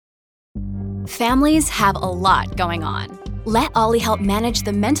Families have a lot going on. Let Ollie help manage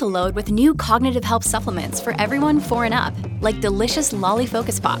the mental load with new cognitive help supplements for everyone 4 and up, like delicious Lolly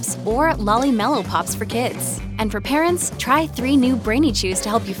Focus Pops or Lolly Mellow Pops for kids. And for parents, try 3 new Brainy Chews to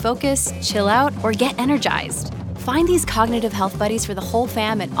help you focus, chill out, or get energized. Find these cognitive health buddies for the whole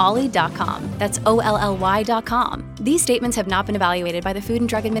fam at ollie.com. That's OLLY.com. These statements have not been evaluated by the Food and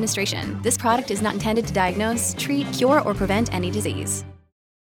Drug Administration. This product is not intended to diagnose, treat, cure, or prevent any disease.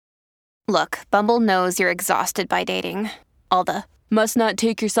 Look, Bumble knows you're exhausted by dating. All the, must not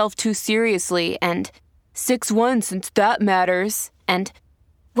take yourself too seriously, and 6'1" since that matters, and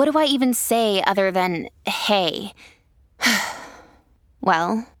what do I even say other than, hey?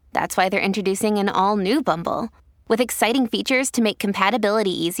 Well, that's why they're introducing an all-new Bumble, with exciting features to make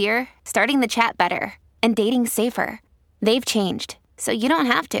compatibility easier, starting the chat better, and dating safer. They've changed, so you don't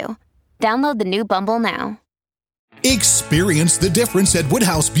have to. Download the new Bumble now. Experience the difference at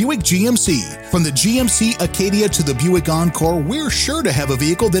Woodhouse Buick GMC. From the GMC Acadia to the Buick Encore, we're sure to have a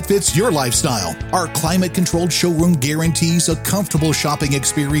vehicle that fits your lifestyle. Our climate-controlled showroom guarantees a comfortable shopping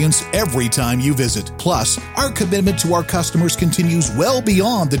experience every time you visit. Plus, our commitment to our customers continues well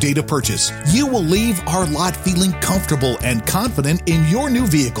beyond the date of purchase. You will leave our lot feeling comfortable and confident in your new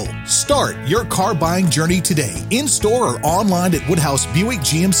vehicle. Start your car buying journey today, in-store or online at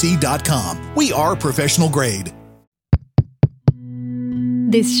WoodhouseBuickGMC.com. We are professional grade.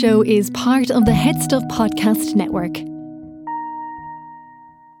 This show is part of the Head Stuff Podcast Network.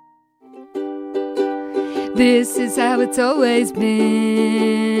 This is how it's always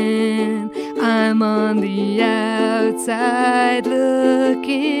been. I'm on the outside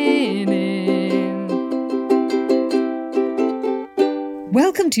looking in.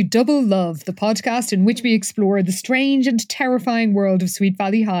 Welcome to Double Love, the podcast in which we explore the strange and terrifying world of Sweet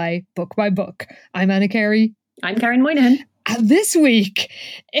Valley High, book by book. I'm Anna Carey. I'm Karen Moynihan. And this week,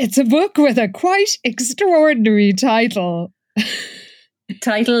 it's a book with a quite extraordinary title.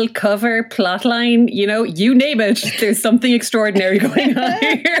 Title, cover, plotline, you name it. There's something extraordinary going on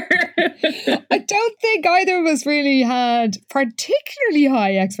here. I don't think either of us really had particularly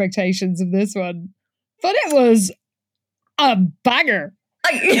high expectations of this one, but it was a banger.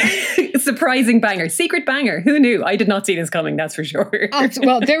 Surprising banger. Secret banger. Who knew? I did not see this coming, that's for sure.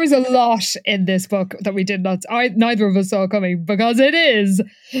 Well, there was a lot in this book that we did not, neither of us saw coming, because it is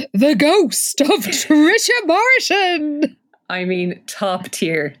The Ghost of Tricia Martin. I mean, top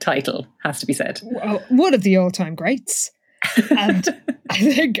tier title, has to be said. One of the all-time greats. And I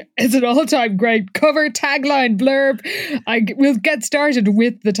think it's an all-time great cover, tagline, blurb. We'll get started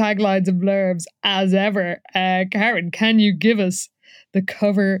with the taglines and blurbs as ever. Karen, can you give us the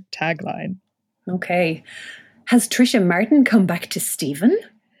cover tagline? Okay. Has Tricia Martin come back to Stephen?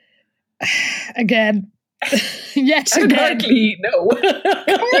 Again. Yet again. Exactly, no.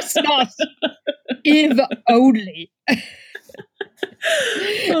 Of course not. If only.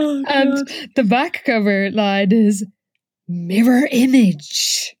 Oh, and the back cover line is mirror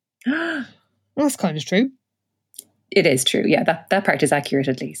image. That's kind of true. It is true. Yeah, that part is accurate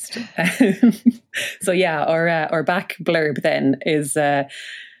at least. So yeah, our back blurb then is, oh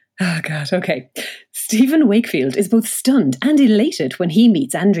God, okay. Stephen Wakefield is both stunned and elated when he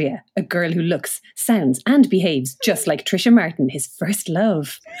meets Andrea, a girl who looks, sounds and behaves just like Tricia Martin, his first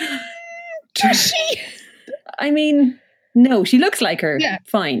love. Does she? I mean, no, she looks like her. Yeah.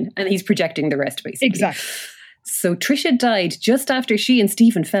 Fine. And he's projecting the rest, basically. Exactly. So Tricia died just after she and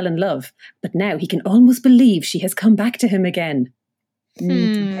Stephen fell in love, but now he can almost believe she has come back to him again.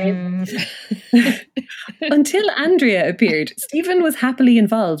 Until Andrea appeared, Stephen was happily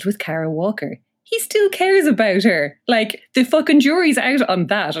involved with Cara Walker. He still cares about her. Like, the fucking jury's out on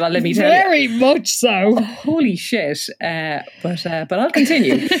that, let me tell you. Very much so. Oh, holy shit. But I'll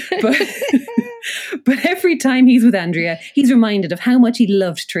continue. But every time he's with Andrea, he's reminded of how much he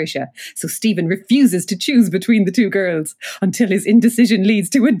loved Tricia. So Stephen refuses to choose between the two girls until his indecision leads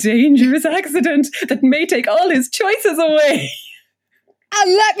to a dangerous accident that may take all his choices away.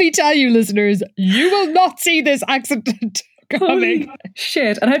 And let me tell you, listeners, you will not see this accident coming. Holy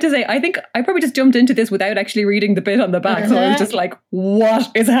shit. And I have to say, I think I probably just jumped into this without actually reading the bit on the back. So I was just like, what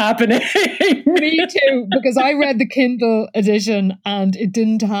is happening? Me too, because I read the Kindle edition and it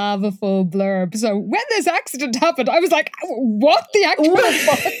didn't have a full blurb. So when this accident happened, I was like, what the actual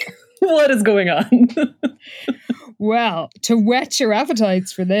fuck? What is going on? Well, to whet your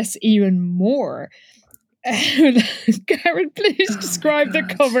appetites for this even more, Karen, please describe the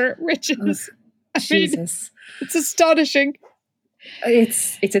cover, which is, Jesus. It's astonishing.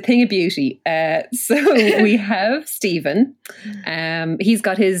 It's a thing of beauty. So we have Stephen. He's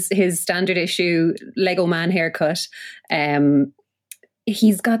got his standard issue Lego man haircut.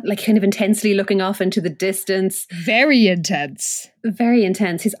 he's got like kind of intensely looking off into the distance. Very intense. Very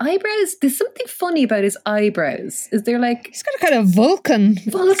intense. His eyebrows, there's something funny about his eyebrows. Is there like... He's got a kind of Vulcan.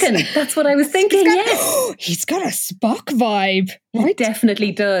 That's what I was thinking, yes. He's got a Spock vibe. Right? He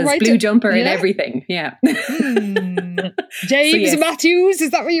definitely does. Right Blue jumper and everything. Yeah. James Matthews, is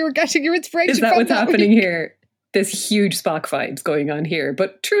that where you were getting your inspiration from? Is that what's happening here? There's huge Spock vibes going on here.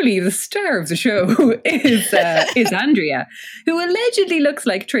 But truly, the star of the show is Andrea, who allegedly looks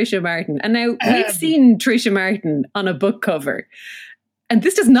like Tricia Martin. And now we've seen Tricia Martin on a book cover. And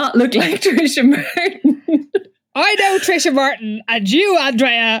this does not look like Tricia Martin. I know Tricia Martin, and you,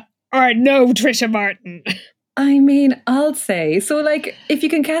 Andrea, are no Tricia Martin. I mean, I'll say. So, like, if you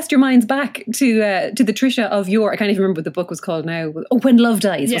can cast your minds back to the Tricia of yore, I can't even remember what the book was called now. Oh, When Love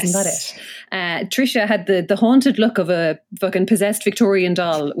Dies, yes. Wasn't that it? Tricia had the haunted look of a fucking possessed Victorian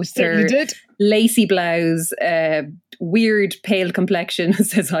doll with her lacy blouse, weird pale complexion,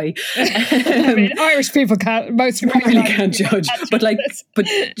 says I. I mean, Irish people can't, most really can't judge. But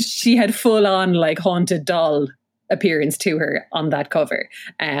she had full on like haunted doll appearance to her on that cover,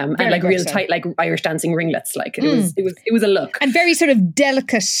 and like real tight, like Irish dancing ringlets. Like it was a look, and very sort of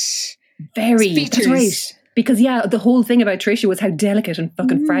delicate, very features. That's right. Because the whole thing about Tricia was how delicate and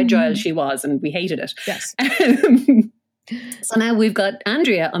fucking fragile she was, and we hated it. Yes. So now we've got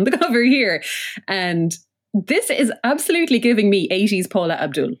Andrea on the cover here, and this is absolutely giving me 80s Paula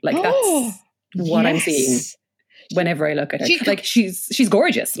Abdul. Like that's what I'm seeing whenever I look at her. Like she's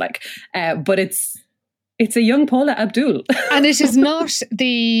gorgeous. Like, but it's a young Paula Abdul. And it is not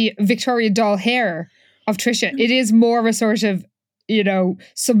the Victorian doll hair of Tricia. It is more of a sort of,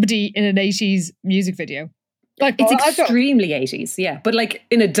 somebody in an 80s music video. Like it's extremely 80s, yeah. But like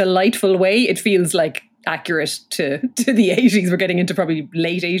in a delightful way, it feels like accurate to the 80s. We're getting into probably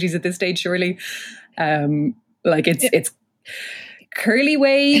late 80s at this stage, surely. Like it's curly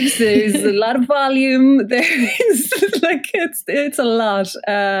waves, there's a lot of volume, there's like it's a lot.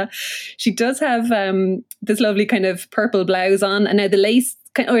 She does have this lovely kind of purple blouse on, and now the lace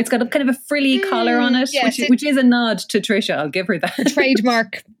it's got a kind of a frilly collar on it, yes, which is a nod to Tricia. I'll give her that.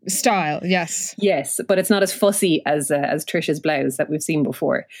 Trademark style, yes. Yes, but it's not as fussy as Tricia's blouse that we've seen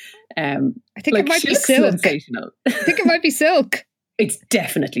before. I think it might be silk. Sensational. I think it might be silk. It's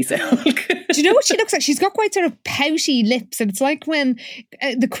definitely silk. Do you know what she looks like? She's got quite sort of pouty lips, and it's like when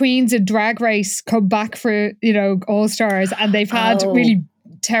the queens in Drag Race come back for, All Stars, and they've had really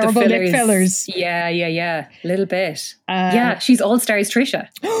terrible lip fillers. Yeah. A little bit. Yeah, she's All Stars Tricia.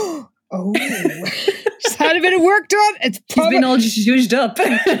 She's had a bit of work done. She's been all zhuzhed up.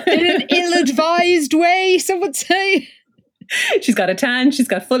 In an ill-advised way, some would say. She's got a tan, she's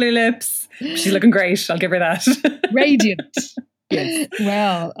got fuller lips. She's looking great, I'll give her that. Radiant. Yes.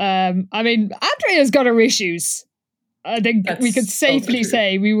 Well, I mean, Andrea's got her issues. I think we could safely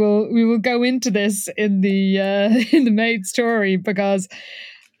say we will go into this in the main story, because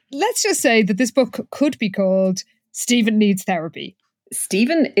let's just say that this book could be called Stephen Needs Therapy.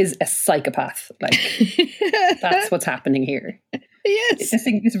 Stephen is a psychopath. Like that's what's happening here. Yes. I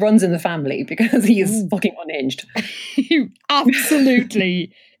think this runs in the family because he is fucking unhinged. He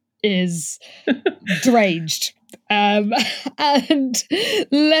absolutely is deranged. And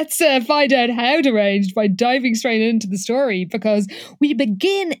let's find out how deranged by diving straight into the story, because we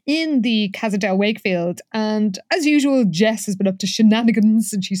begin in the Casa del Wakefield, and as usual, Jess has been up to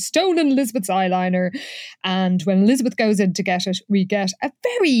shenanigans and she's stolen Elizabeth's eyeliner, and when Elizabeth goes in to get it, we get a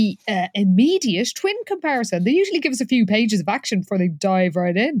very immediate twin comparison. They usually give us a few pages of action before they dive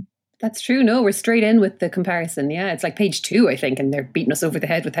right in. That's true. No, we're straight in with the comparison. Yeah, it's like page 2, I think, and they're beating us over the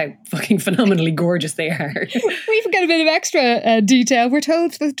head with how fucking phenomenally gorgeous they are. We even get a bit of extra detail. We're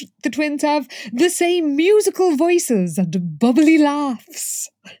told that the twins have the same musical voices and bubbly laughs.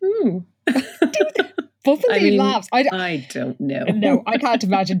 Bubbly laughs. I don't know. No, I can't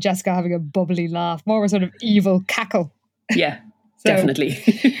imagine Jessica having a bubbly laugh. More of a sort of evil cackle. Yeah. Definitely.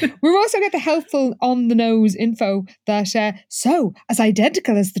 We've also got the helpful on-the-nose info that, so, as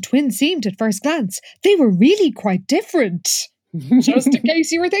identical as the twins seemed at first glance, they were really quite different. Just in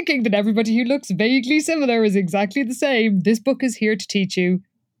case you were thinking that everybody who looks vaguely similar is exactly the same, this book is here to teach you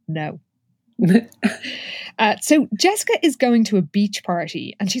no. So Jessica is going to a beach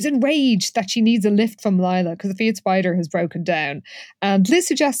party, and she's enraged that she needs a lift from Lila because the Fiat Spider has broken down. And Liz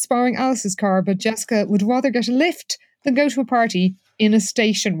suggests borrowing Alice's car, but Jessica would rather get a lift than go to a party in a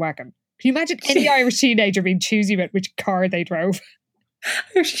station wagon. Can you imagine any Irish teenager being choosy about which car they drove?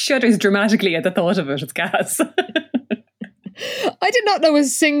 She shudders dramatically at the thought of it. It's gas. I did not know a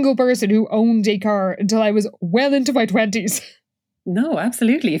single person who owned a car until I was well into my 20s. No,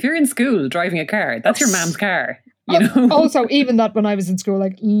 absolutely. If you're in school driving a car, that's your mam's car. you know? Also, even that when I was in school,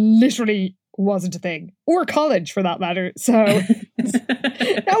 like literally wasn't a thing, or college for that matter. So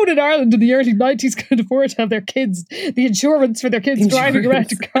no one in Ireland in the early 90s could afford to have their kids, the insurance for their kids driving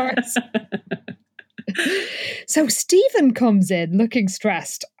around in cars. So Stephen comes in looking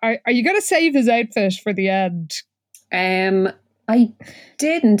stressed. Are you going to save his outfit for the end? I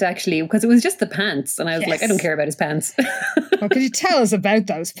didn't actually, because it was just the pants, and I was like, I don't care about his pants. Well, could you tell us about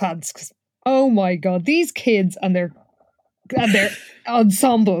those pants? Because oh my god, these kids and their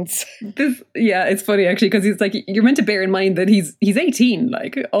ensembles. It's funny actually, because he's like, you're meant to bear in mind that he's 18,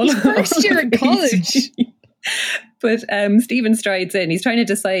 like he's first year in college. But Stephen strides in. He's trying to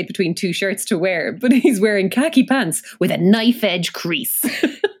decide between two shirts to wear, but he's wearing khaki pants with a knife edge crease.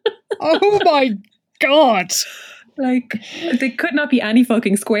 Oh my god. Like, they could not be any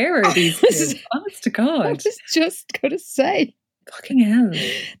fucking squarer, these kids. Honest to God. I was just going to say. Fucking hell.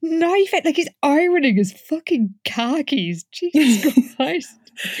 Knife it, like he's ironing his fucking khakis. Jesus Christ.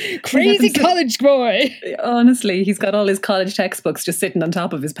 Crazy college boy. Honestly, he's got all his college textbooks just sitting on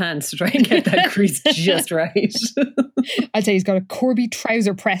top of his pants to try and get that crease just right. I'd say he's got a Corby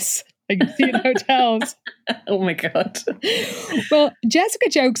trouser press. Like you see in hotels. Oh my God. Well, Jessica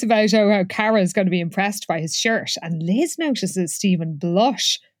jokes about how Cara's going to be impressed by his shirt, and Liz notices Stephen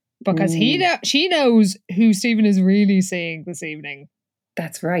blush because she knows who Stephen is really seeing this evening.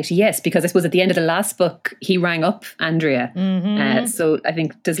 That's right. Yes, because I suppose at the end of the last book, he rang up Andrea. Mm-hmm. So I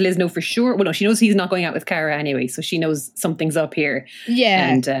think, does Liz know for sure? Well, no, she knows he's not going out with Cara anyway, so she knows something's up here. Yeah.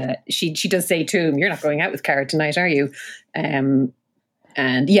 And she does say to him, you're not going out with Cara tonight, are you?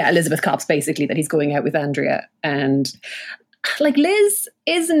 And yeah, Elizabeth cops basically that he's going out with Andrea. And like, Liz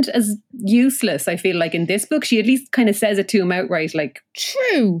isn't as useless, I feel like, in this book. She at least kind of says it to him outright, like,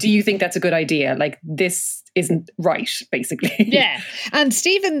 true. Do you think that's a good idea? Like, this isn't right, basically. Yeah. And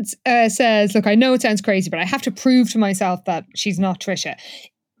Stephen says, look, I know it sounds crazy, but I have to prove to myself that she's not Tricia.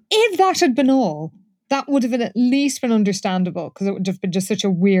 If that had been all, that would have been at least been understandable, because it would have been just such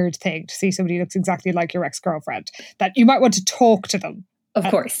a weird thing to see somebody who looks exactly like your ex-girlfriend, that you might want to talk to them. Of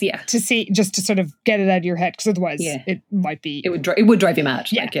course, yeah. To see, just to sort of get it out of your head, because otherwise it might be... It would drive you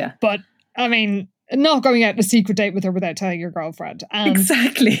mad. Yeah, like, yeah. But, I mean, not going out on a secret date with her without telling your girlfriend. And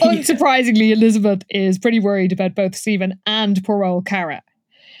exactly. Unsurprisingly, Elizabeth is pretty worried about both Stephen and poor old Cara.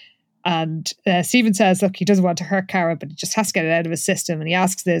 And Stephen says, look, he doesn't want to hurt Cara, but he just has to get it out of his system. And he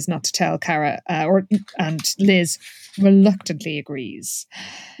asks Liz not to tell Cara, and Liz reluctantly agrees.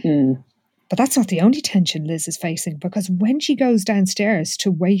 Mm. But that's not the only tension Liz is facing, because when she goes downstairs to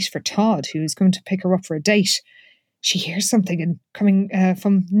wait for Todd, who's going to pick her up for a date, she hears something coming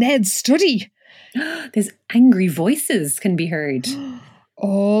from Ned's study. There's angry voices can be heard.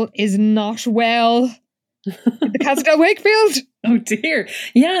 All is not well in the Castle Wakefield. Oh dear.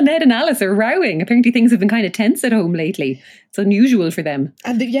 Yeah, Ned and Alice are rowing. Apparently things have been kind of tense at home lately. It's unusual for them.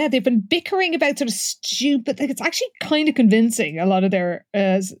 And they've been bickering about sort of stupid, like it's actually kind of convincing, a lot of their,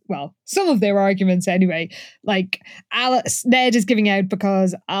 some of their arguments anyway. Like Ned is giving out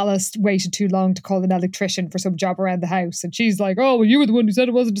because Alice waited too long to call an electrician for some job around the house. And she's like, oh, well, you were the one who said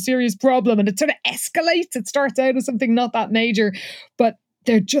it wasn't a serious problem. And it sort of escalates. It starts out as something not that major, but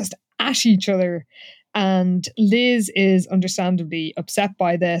they're just at each other. And Liz is understandably upset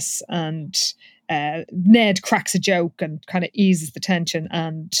by this, and Ned cracks a joke and kind of eases the tension.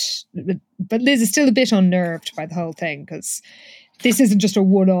 But Liz is still a bit unnerved by the whole thing, because this isn't just a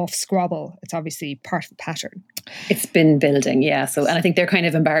one-off squabble. It's obviously part of the pattern. It's been building, yeah. So, and I think they're kind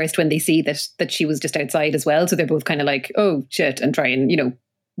of embarrassed when they see that she was just outside as well. So they're both kind of like, oh shit, and try and,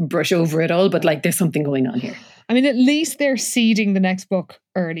 brush over it all. But like, there's something going on here. I mean, at least they're seeding the next book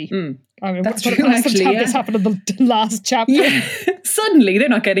early. I mean, that's true, actually. Yeah. This happened in the last chapter. Yeah. Suddenly, they're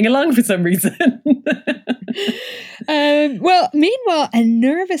not getting along for some reason. Meanwhile, a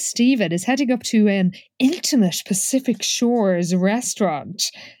nervous Stephen is heading up to an intimate Pacific Shores restaurant,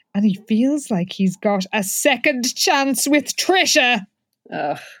 and he feels like he's got a second chance with Tricia.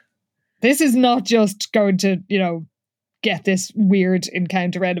 This is not just going to, get this weird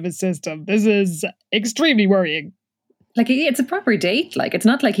encounter out of his system. This is extremely worrying. Like, it's a proper date. Like, it's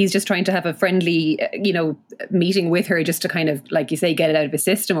not like he's just trying to have a friendly, meeting with her just to kind of, like you say, get it out of his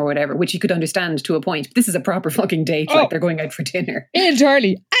system or whatever, which you could understand to a point. But this is a proper fucking date. Like, they're going out for dinner.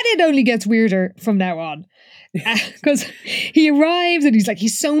 Entirely. And it only gets weirder from now on. Because he arrives and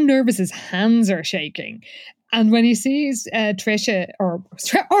he's so nervous his hands are shaking. And when he sees Tricia, oh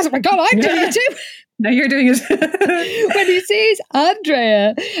my God, I'm doing it too. Now you're doing it. When he sees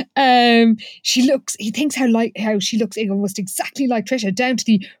Andrea, he thinks how she looks almost exactly like Tricia, down to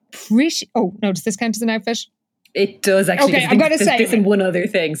the pretty. Oh no, does this count as an outfit? It does actually. Okay, I'm going to say this and one other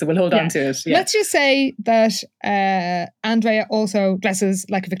thing, so we'll hold on to it. Yeah. Let's just say that Andrea also dresses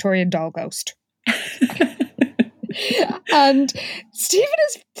like a Victorian doll ghost. And Stephen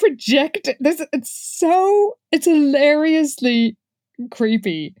is projecting this. It's hilariously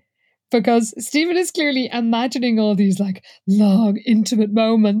creepy because Stephen is clearly imagining all these like long, intimate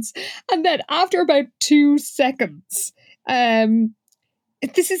moments, and then after about 2 seconds, the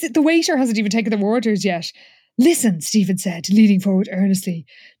waiter hasn't even taken their orders yet. Listen, Stephen said, leaning forward earnestly.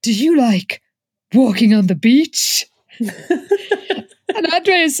 Do you like walking on the beach? And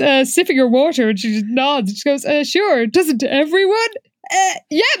Andrea's sipping her water and she just nods. She goes, sure. Doesn't everyone?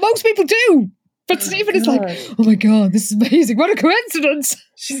 Yeah, most people do. But Stephen is like, oh my God, this is amazing. What a coincidence.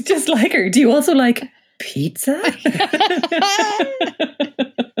 She's just like her. Do you also like pizza?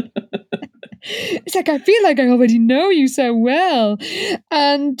 It's like, I feel like I already know you so well.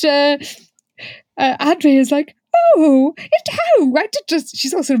 And Andrea is like, oh, how?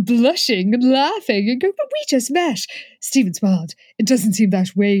 She's also blushing and laughing and going, but we just met. Stephen smiled. It doesn't seem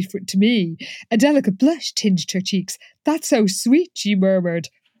that way to me. A delicate blush tinged her cheeks. That's so sweet, she murmured.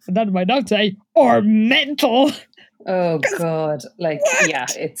 And then my notes say, or mental. Oh God. Like, what? Yeah,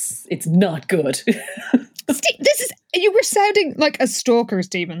 it's not good. You were sounding like a stalker,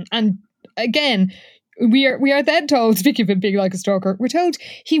 Stephen. And again, we are then told, speaking of him being like a stalker, we're told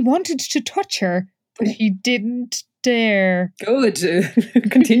he wanted to touch her, but he didn't dare. Good.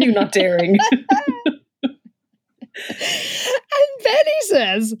 Continue not daring. And then he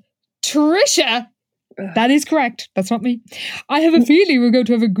says, Tricia, that is correct. That's not me. I have a feeling we're going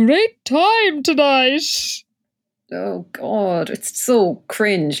to have a great time tonight. Oh God, it's so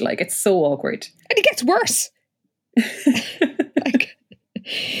cringe. Like, it's so awkward. And it gets worse. Like,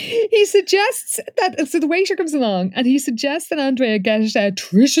 he suggests that, so the waiter comes along and he suggests that Andrea get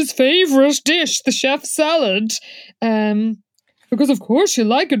Tricia's favourite dish, the chef salad, because of course she'll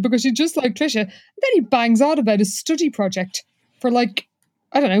like it because she's just like Tricia. And then he bangs on about his study project for like,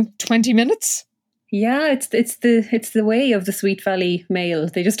 I don't know, 20 minutes. Yeah, it's the way of the Sweet Valley male.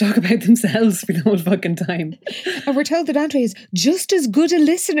 They just talk about themselves for the whole fucking time. And we're told that Andrea is just as good a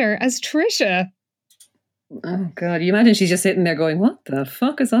listener as Tricia. Oh God, you imagine she's just sitting there going, what the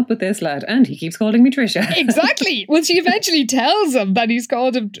fuck is up with this lad? And he keeps calling me Tricia. Exactly. Well, she eventually tells him that he's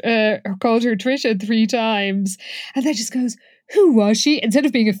called her Tricia 3 times. And then just goes, who was she? Instead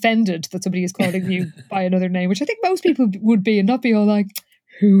of being offended that somebody is calling you by another name, which I think most people would be, and not be all like,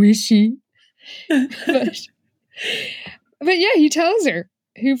 who is she? But yeah, he tells her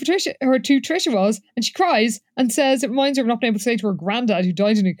who Tricia was, and she cries and says it reminds her of not being able to say to her granddad who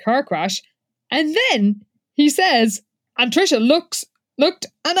died in a car crash. And then he says, and Tricia looked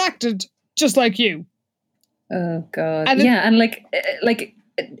and acted just like you. Oh God. And and like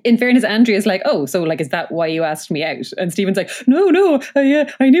in fairness, Andrea's like, oh, so like, is that why you asked me out? And Stephen's like, no,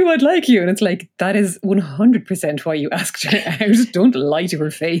 I knew I'd like you. And it's like, that is 100% why you asked her out. Don't lie to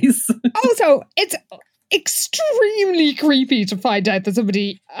her face. Also, it's extremely creepy to find out that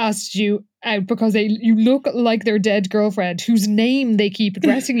somebody asked you out because you look like their dead girlfriend whose name they keep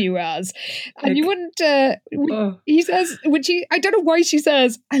addressing you as. And you wouldn't, he says, I don't know why she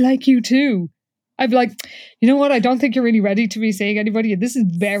says, I like you too. I'd be like, you know what? I don't think you're really ready to be seeing anybody. And this is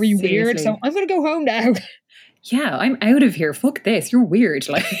very weird. So I'm going to go home now. Yeah, I'm out of here. Fuck this. You're weird.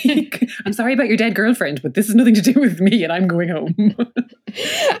 Like, I'm sorry about your dead girlfriend, but this has nothing to do with me and I'm going home. And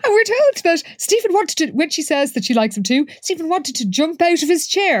we're told that Stephen wanted to, when she says that she likes him too, Stephen wanted to jump out of his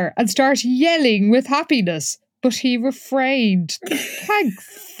chair and start yelling with happiness, but he refrained. Thank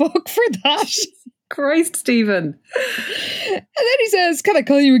fuck for that. Christ, Stephen. And then he says, can I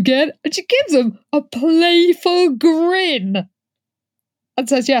call you again? And she gives him a playful grin and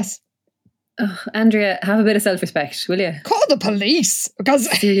says yes. Oh, Andrea, have a bit of self-respect, will you? Call the police.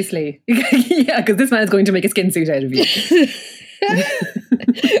 Because seriously. Yeah, because this man is going to make a skin suit out of you.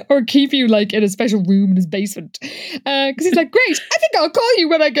 Or keep you like in a special room in his basement. Because he's like, great, I think I'll call you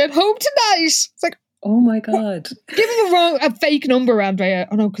when I get home tonight. It's like, oh my God. Give him a fake number, Andrea.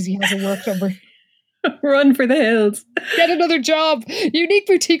 Oh no, because he has a work number. Run for the hills. Get another job. Unique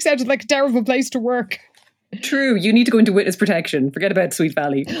Boutique sounded like a terrible place to work. True. You need to go into witness protection. Forget about Sweet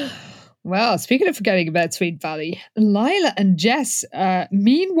Valley. Well, speaking of forgetting about Sweet Valley, Lila and Jess,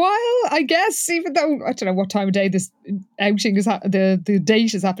 meanwhile, I guess, even though I don't know what time of day this outing is, the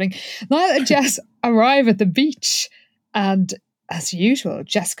date is happening, Lila and Jess arrive at the beach. And as usual,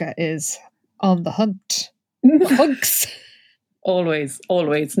 Jessica is on the hunt. Hunks. Always,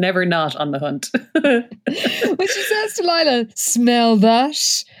 never not on the hunt. When she says to Lila, smell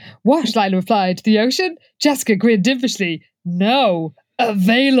that? What? Lila replied, the ocean? Jessica grinned impishly, no,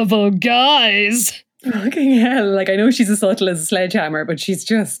 available guys. Fucking hell. Like, I know she's as subtle as a sledgehammer, but she's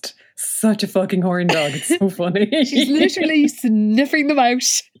just such a fucking horn dog. It's so funny. She's literally sniffing them out.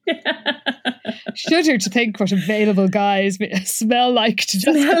 Shudder to think what available guys smell like to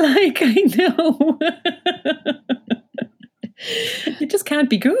just Smell like, I know. It just can't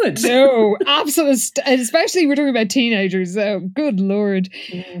be good. No, absolutely. Especially we're talking about teenagers. So good Lord.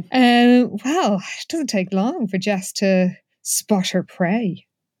 Well, it doesn't take long for Jess to spot her prey.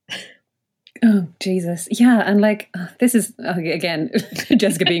 Oh, Jesus. Yeah. And like, this is, again,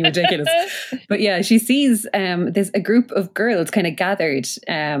 Jessica being ridiculous. But yeah, she sees there's a group of girls kind of gathered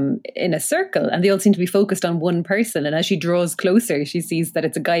in a circle, and they all seem to be focused on one person. And as she draws closer, she sees that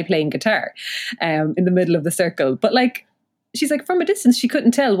it's a guy playing guitar in the middle of the circle. But like, she's like, from a distance, she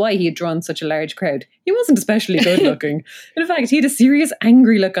couldn't tell why he had drawn such a large crowd. He wasn't especially good looking. In fact, he had a serious,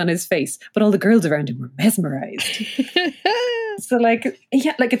 angry look on his face, but all the girls around him were mesmerized. So like,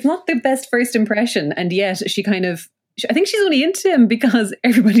 yeah, like it's not the best first impression. And yet she kind of, I think she's only into him because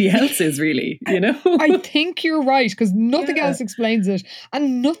everybody else is really, you know? I think you're right, because nothing else explains it.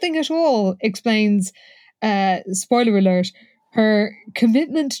 And nothing at all explains, spoiler alert, her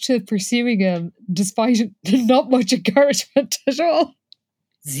commitment to pursuing him despite not much encouragement at all.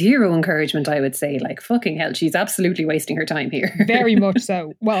 Zero encouragement, I would say. Like, fucking hell, she's absolutely wasting her time here. Very much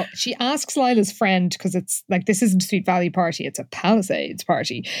so. Well, she asks Lila's friend, because it's like, this isn't a Sweet Valley party, it's a Palisades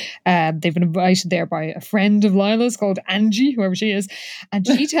party. They've been invited there by a friend of Lila's called Angie, whoever she is. And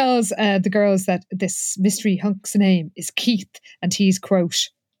she tells the girls that this mystery hunk's name is Keith, and he's, quote,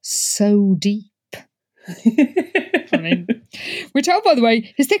 so deep. I mean, we're told, by the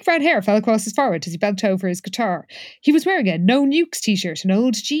way, his thick brown hair fell across his forehead as he bent over his guitar. He was wearing a No Nukes t-shirt and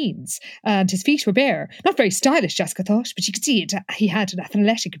old jeans, and his feet were bare. Not very stylish, Jessica thought, but you could see he had an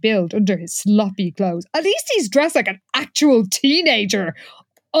athletic build under his sloppy clothes. At least he's dressed like an actual teenager,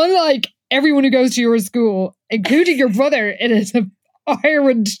 unlike everyone who goes to your school, including your brother in his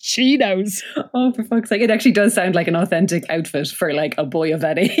ironed chinos. Oh, for fuck's sake. It actually does sound like an authentic outfit for like a boy of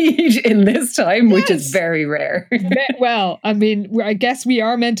that age in this time, yes. Which is very rare. Well, I mean, I guess we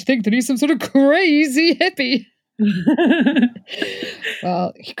are meant to think that he's some sort of crazy hippie.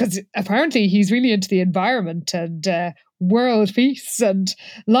 Well, because apparently he's really into the environment and world peace, and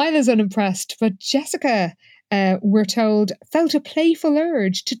Lila's unimpressed, but Jessica, we're told, felt a playful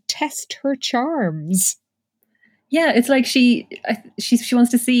urge to test her charms. Yeah, it's like she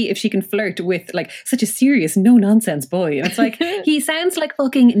wants to see if she can flirt with like such a serious, no nonsense boy. And it's like, he sounds like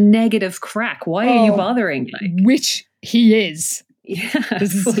fucking negative crack. Why are you bothering? Like, which he is. Yeah,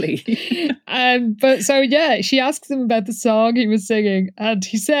 fully. But so yeah, she asks him about the song he was singing, and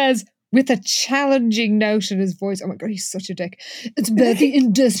he says, with a challenging note in his voice, oh my God, he's such a dick. It's about the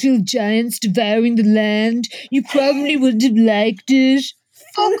industrial giants devouring the land. You probably wouldn't have liked it.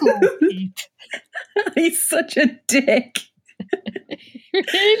 Fuck off, Pete. He's such a dick. He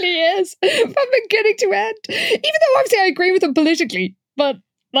really is. From beginning to end. Even though obviously I agree with him politically, but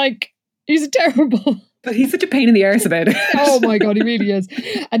like, he's terrible. But he's such a pain in the arse about it. Oh my God, he really is.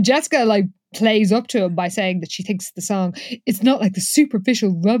 And Jessica like plays up to him by saying that she thinks the song, it's not like the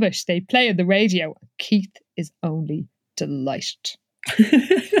superficial rubbish they play on the radio. Keith is only delighted.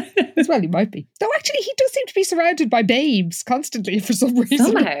 As well, he might be. Though actually, he does seem to be surrounded by babes constantly for some reason.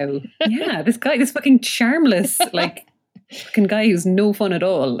 Somehow. Yeah, this fucking charmless, like, fucking guy who's no fun at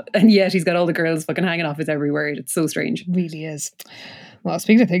all. And yet he's got all the girls fucking hanging off his every word. It's so strange. It really is. Well,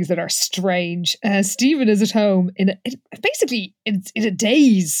 speaking of things that are strange, Stephen is at home in a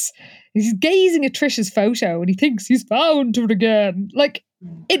daze. He's gazing at Tricia's photo and he thinks he's found her again. Like,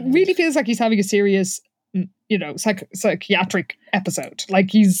 it really feels like he's having a serious, you know, psychiatric episode.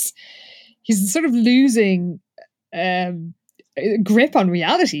 Like he's sort of losing grip on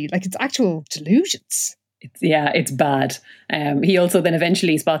reality. Like it's actual delusions. It's bad. He also then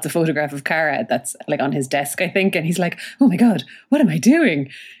eventually spots a photograph of Cara that's like on his desk, I think, and he's like, oh my God, what am I doing?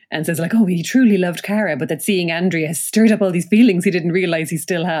 And says like, oh, he truly loved Cara, but that seeing Andrea has stirred up all these feelings he didn't realize he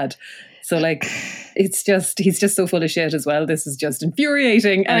still had. So like, he's just so full of shit as well. This is just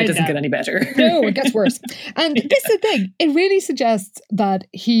infuriating, and it doesn't get any better. No, it gets worse. And this is the thing. It really suggests that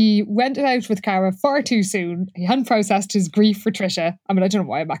he went out with Cara far too soon. He hadn't processed his grief for Tricia. I mean, I don't know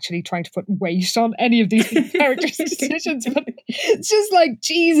why I'm actually trying to put weight on any of these characters' decisions, but it's just like,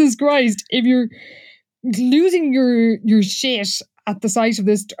 Jesus Christ, if you're losing your shit at the sight of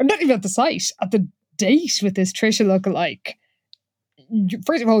this, or not even at the sight, at the date with this Tricia lookalike,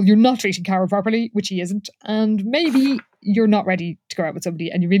 first of all, you're not treating Cara properly, which he isn't, and maybe you're not ready to go out with somebody,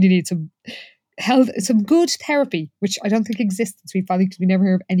 and you really need some good therapy, which I don't think exists in Sweet Valley because we never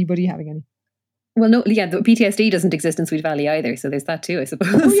hear of anybody having any. Well, no, yeah, the PTSD doesn't exist in Sweet Valley either, so there's that too, I suppose.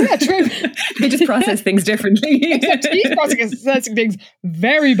 Oh yeah, true. They just process things differently. Except he's processing things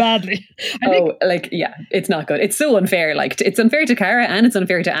very badly. It's not good. It's so unfair. Like, it's unfair to Cara and it's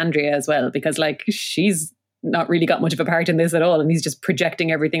unfair to Andrea as well, because like she's not really got much of a part in this at all, and he's just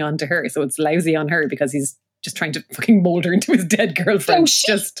projecting everything onto her. So it's lousy on her because he's just trying to fucking mold her into his dead girlfriend. So she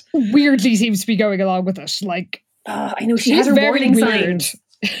just weirdly seems to be going along with it. Like, I know she has her warning signs.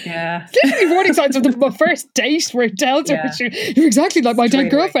 Yeah. Literally warning signs of the first date where it tells her you're exactly like my dead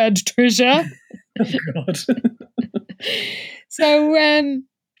girlfriend, Tricia. Oh God. So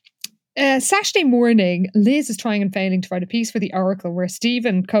Saturday morning, Liz is trying and failing to write a piece for the Oracle where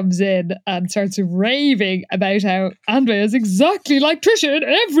Stephen comes in and starts raving about how Andrea is exactly like Tricia in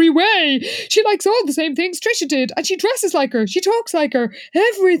every way. She likes all the same things Tricia did, and she dresses like her, she talks like her,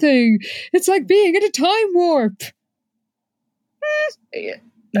 everything. It's like being in a time warp.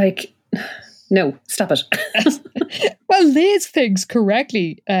 Like, no, stop it. Well, Liz thinks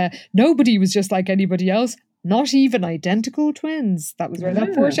correctly. Nobody was just like anybody else. Not even identical twins. That was where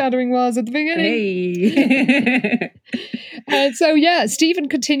that foreshadowing was at the beginning. Hey. So yeah, Stephen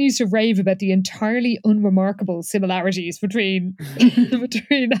continues to rave about the entirely unremarkable similarities between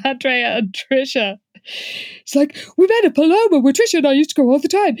Andrea and Tricia. She's like, we met at Paloma where Tricia and I used to go all the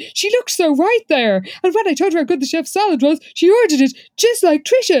time. She looked so right there. And when I told her how good the chef's salad was, she ordered it just like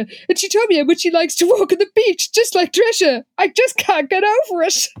Tricia. And she told me how much she likes to walk on the beach just like Tricia. I just can't get over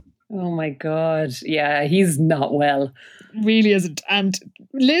it. Oh my God. Yeah, he's not well. Really isn't. And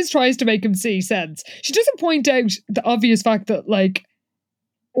Liz tries to make him see sense. She doesn't point out the obvious fact that, like,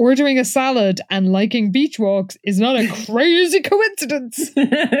 ordering a salad and liking beach walks is not a crazy coincidence.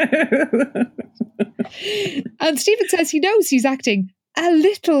 And Stephen says he knows he's acting a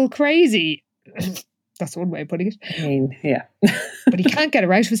little crazy. That's one way of putting it. I mean, yeah. But he can't get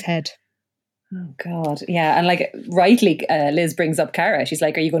her out of his head. Oh God, yeah, and like rightly, Liz brings up Cara. She's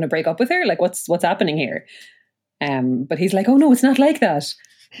like, "Are you going to break up with her? Like, what's happening here?" But he's like, "Oh no, it's not like that."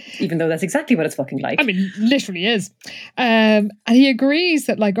 Even though that's exactly what it's fucking like. I mean, literally is. And he agrees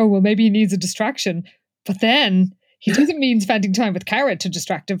that, like, oh well, maybe he needs a distraction. But then he doesn't mean spending time with Cara to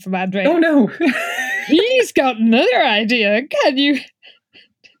distract him from Andrea. Oh no, he's got another idea. Can you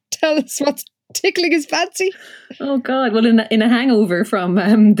tell us what's tickling his fancy? Oh God. Well, in a hangover from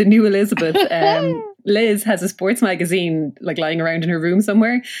the New Elizabeth, Liz has a sports magazine like lying around in her room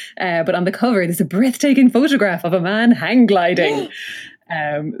somewhere, but on the cover there's a breathtaking photograph of a man hang gliding.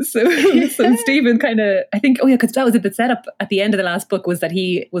 So Stephen kind of, I think, because that was it. The setup at the end of the last book was that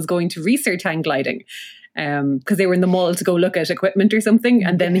he was going to research hang gliding. Because they were in the mall to go look at equipment or something,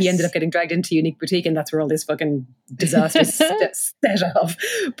 and then he ended up getting dragged into Unique Boutique, and that's where all this fucking disaster set off.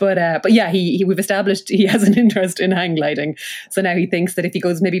 But yeah, we've established he has an interest in hang gliding, so now he thinks that if he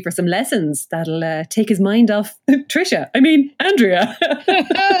goes maybe for some lessons, that'll take his mind off Andrea.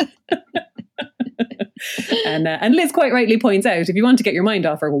 And Liz quite rightly points out, if you want to get your mind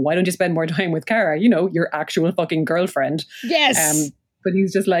off her, well, why don't you spend more time with Cara? You know, your actual fucking girlfriend. Yes. But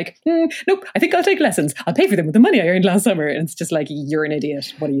he's just like, nope, I think I'll take lessons. I'll pay for them with the money I earned last summer. And it's just like, you're an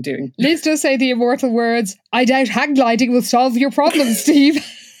idiot. What are you doing? Liz does say the immortal words, I doubt hang gliding will solve your problems, Steve.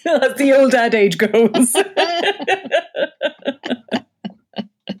 As the old adage goes.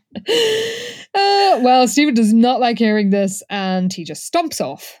 Well, Stephen does not like hearing this, and he just stomps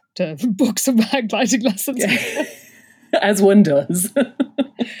off to book some hang gliding lessons. Yeah. As one does.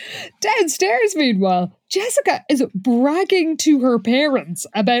 Downstairs, meanwhile, Jessica is bragging to her parents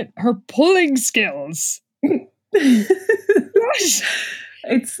about her pulling skills.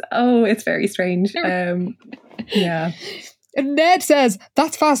 It's very strange. Yeah. And Ned says,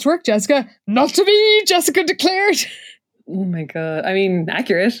 "That's fast work, Jessica." "Not to me," Jessica declared. Oh my God. I mean,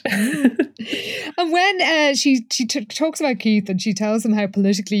 accurate. And when she talks about Keith, and she tells him how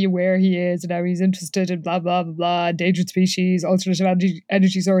politically aware he is and how he's interested in blah, blah, blah, blah, endangered species, alternative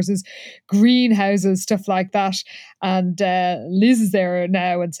energy sources, greenhouses, stuff like that. And Liz is there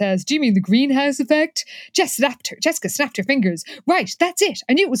now and says, "Do you mean the greenhouse effect?" Jessica snapped her fingers. "Right, that's it.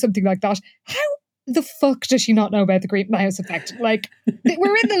 I knew it was something like that." How the fuck does she not know about the greenhouse effect? Like,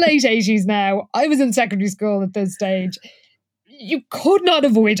 we're in the late 80s now. I was in secondary school at this stage. You could not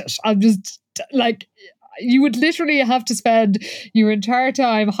avoid it. I'm just like, you would literally have to spend your entire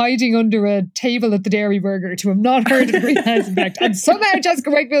time hiding under a table at the Dairy Burger to have not heard of the greenhouse effect. And somehow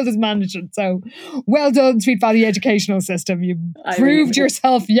Jessica Wakefield has managed it. So well done, Sweet Valley educational system. You proved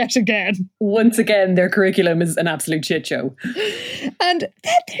yourself yet again. Once again, their curriculum is an absolute shit show. And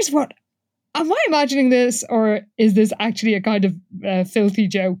then there's what? Am I imagining this, or is this actually a kind of filthy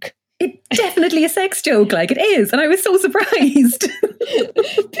joke? It's definitely a sex joke, like it is. And I was so surprised.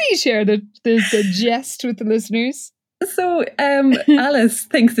 Please share the jest with the listeners? So Alice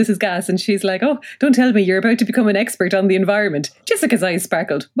thinks this is gas and she's like, oh, don't tell me you're about to become an expert on the environment. Jessica's eyes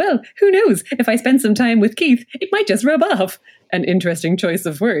sparkled. Well, who knows? If I spend some time with Keith, it might just rub off. An interesting choice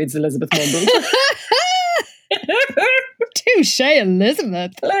of words, Elizabeth mumbled. Touche,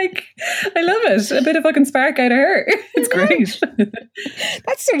 Elizabeth. Like, I love it. A bit of fucking spark out of her. It's great.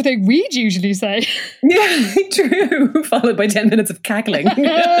 That's the sort of thing we'd usually say. Yeah, true. Followed by 10 minutes of cackling.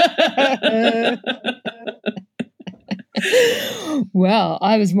 Well,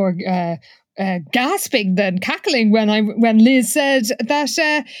 I was more gasping than cackling when Liz said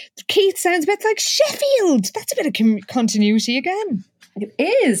that Keith sounds a bit like Sheffield. That's a bit of continuity again. It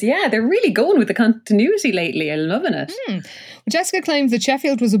is, yeah. They're really going with the continuity lately. I'm loving it. Well, Jessica claims that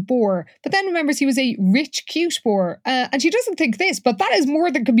Sheffield was a bore, but then remembers he was a rich, cute bore. And she doesn't think this, but that is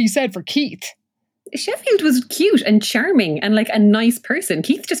more than can be said for Keith. Sheffield was cute and charming and like a nice person.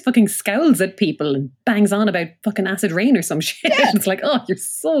 Keith just fucking scowls at people and bangs on about fucking acid rain or some shit. Yeah. It's like, oh, you're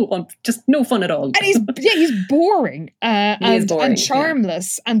so just no fun at all. And he's boring, and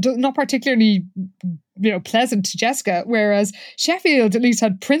charmless, and not particularly pleasant to Jessica. Whereas Sheffield at least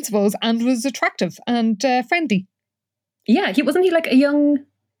had principles and was attractive and friendly. Yeah, wasn't he like a young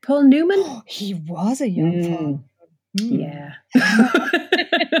Paul Newman? Oh, he was a young Paul. Yeah.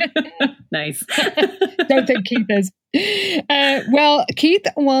 Nice. Don't think Keith is. Well, Keith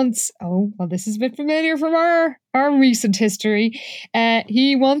wants, this is a bit familiar from our recent history.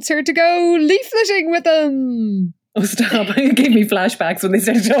 He wants her to go leafleting with him. Oh, stop. It gave me flashbacks when they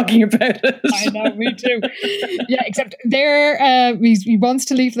started talking about it. I know, me too. Yeah, except there, he wants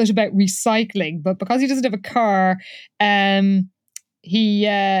to leaflet about recycling, but because he doesn't have a car, he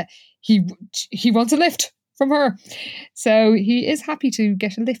wants a lift from her. So he is happy to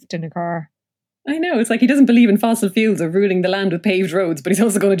get a lift in a car. I know, it's like he doesn't believe in fossil fuels or ruling the land with paved roads, but he's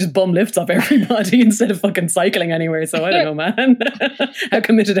also going to just bum lifts off everybody instead of fucking cycling anywhere. So I don't know, man. How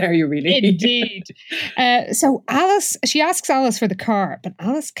committed are you really? Indeed. So she asks Alice for the car, but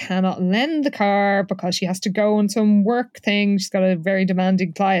Alice cannot lend the car because she has to go on some work thing. She's got a very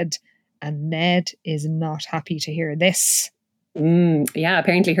demanding client. And Ned is not happy to hear this. Yeah,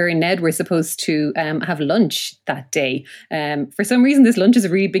 apparently her and Ned were supposed to have lunch that day. For some reason, this lunch is a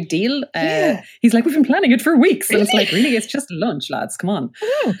really big deal. He's like, we've been planning it for weeks. And it's like, really? It's just lunch, lads. Come on.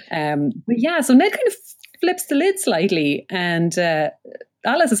 But yeah, so Ned kind of flips the lid slightly and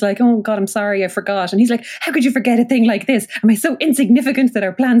Alice is like, oh God, I'm sorry, I forgot. And he's like, how could you forget a thing like this? Am I so insignificant that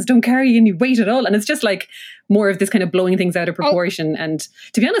our plans don't carry any weight at all? And it's just like more of this kind of blowing things out of proportion. And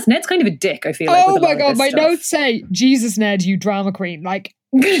to be honest, Ned's kind of a dick, I feel like. Oh my God, my notes say, Jesus, Ned, you drama queen. Like,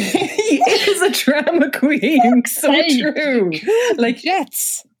 he is a drama queen. So true. Like,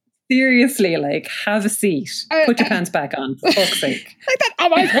 jets. Seriously, like, have a seat. Put your pants back on, for fuck's sake. Like that,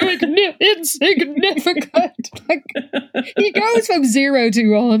 am I so insignificant? Like, he goes from 0 to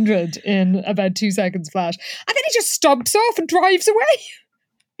 100 in about 2 seconds flash. And then he just stomps off and drives away.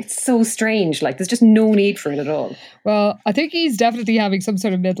 It's so strange. Like, there's just no need for it at all. Well, I think he's definitely having some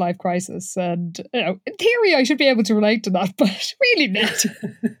sort of midlife crisis. And, in theory, I should be able to relate to that. But really, Ned,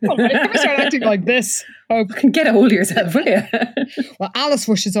 never start acting like this. Oh, get a hold of yourself, will you? Well, Alice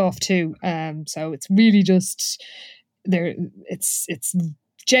rushes off too. So it's really just there. It's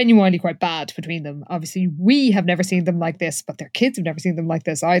genuinely quite bad between them. Obviously, we have never seen them like this, but their kids have never seen them like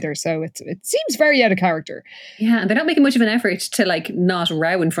this either. So it seems very out of character. Yeah, and they're not making much of an effort to like not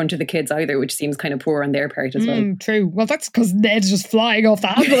row in front of the kids either, which seems kind of poor on their part as well. True. Well, that's because Ned's just flying off the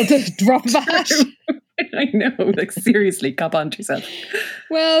handle at the drop of a hat. I know, like seriously, cop on to yourself.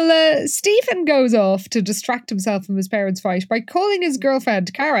 Well, Stephen goes off to distract himself from his parents' fight by calling his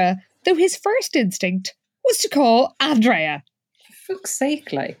girlfriend Cara, though his first instinct was to call Andrea. For fuck's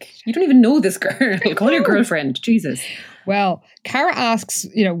sake, like, you don't even know this girl. Call your girlfriend, Jesus. Well, Cara asks,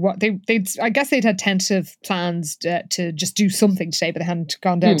 what I guess they'd had tentative plans to just do something today, but they hadn't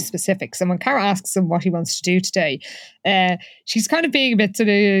gone down to specifics. And when Cara asks him what he wants to do today, she's kind of being a bit sort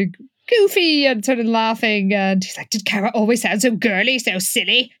of goofy and sort of laughing, and he's like, did Cara always sound so girly, so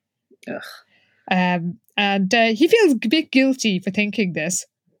silly? Ugh. And he feels a bit guilty for thinking this.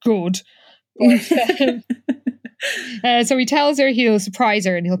 Good. But, so he tells her he'll surprise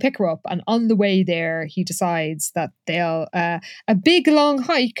her and he'll pick her up, and on the way there he decides that they'll a big long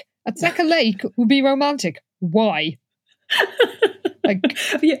hike at Second Lake would be romantic. Why?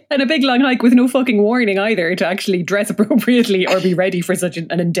 Yeah, and a big long hike with no fucking warning either to actually dress appropriately or be ready for such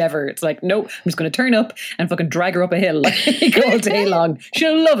an endeavour. It's like, no, I'm just going to turn up and fucking drag her up a hill like all day long.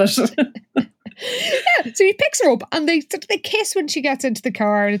 She'll love it. Yeah, so he picks her up and they kiss when she gets into the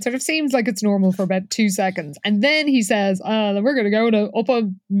car, and it sort of seems like it's normal for about 2 seconds. And then he says, we're going to go up a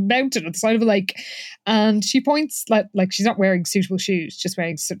mountain at the side of a lake. And she points like she's not wearing suitable shoes, just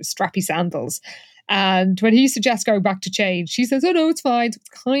wearing sort of strappy sandals. And when he suggests going back to change, she says, oh no, it's fine. It's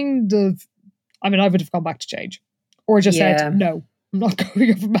kind of, I mean, I would have gone back to change. Or just said, no, I'm not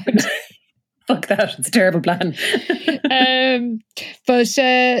going up a mountain. Fuck that, it's a terrible plan. But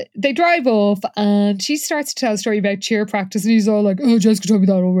they drive off and she starts to tell a story about cheer practice, and he's all like, oh, Jessica told me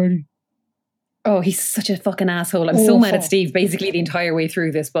that already. Oh, he's such a fucking asshole. I'm so mad at Steve basically the entire way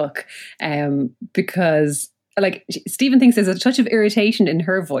through this book, because like Stephen thinks there's a touch of irritation in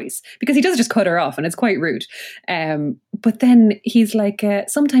her voice because he does just cut her off and it's quite rude. But then he's like,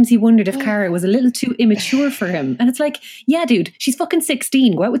 sometimes he wondered if Cara was a little too immature for him. And it's like, yeah, dude, she's fucking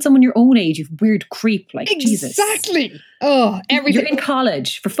 16. Go out with someone your own age, you weird creep. Like, Jesus. Exactly. Oh, everything. You're in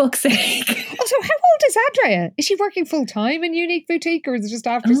college, for fuck's sake. Also, how old is Andrea? Is she working full time in Unique Boutique, or is it just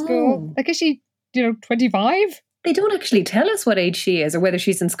after school? Like, is she, 25? They don't actually tell us what age she is or whether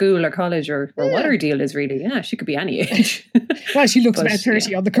she's in school or college or what her deal is really. Yeah, she could be any age. Well, she looks about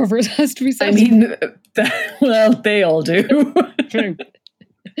 30 on the cover, it has to be said. I mean, well, they all do. True.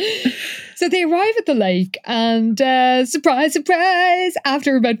 So they arrive at the lake and surprise, surprise,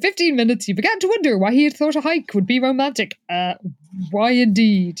 after about 15 minutes he began to wonder why he had thought a hike would be romantic. Why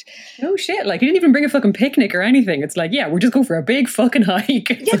indeed? No shit, like he didn't even bring a fucking picnic or anything. It's like, yeah, we're just going for a big fucking hike.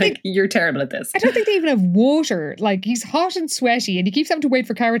 It's like, you're terrible at this. I don't think they even have water. Like, he's hot and sweaty and he keeps having to wait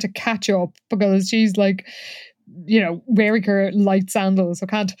for Cara to catch up because she's like, wearing her light sandals, so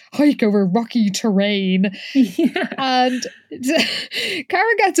can't hike over rocky terrain. Yeah. And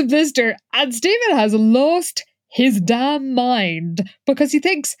Cara gets a blister and Stephen has lost his damn mind because he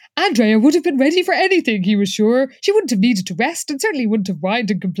thinks Andrea would have been ready for anything, he was sure. She wouldn't have needed to rest and certainly wouldn't have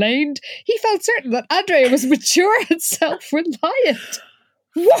whined and complained. He felt certain that Andrea was mature and self-reliant.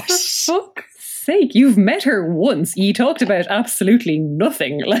 What? For fuck's sake, you've met her once. You talked about absolutely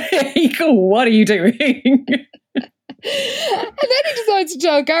nothing. Like, what are you doing? And then he decides to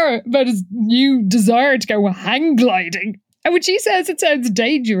tell Cara about his new desire to go hang gliding. And when she says it sounds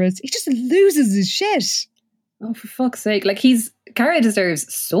dangerous, he just loses his shit. Oh, for fuck's sake. Like, Cara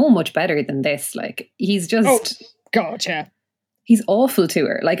deserves so much better than this. Like, he's just... Oh, God, yeah. He's awful to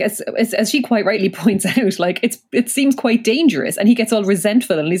her. Like, as she quite rightly points out, like, it seems quite dangerous. And he gets all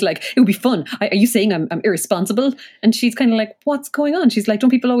resentful and he's like, it would be fun. Are you saying I'm irresponsible? And she's kind of like, what's going on? She's like, don't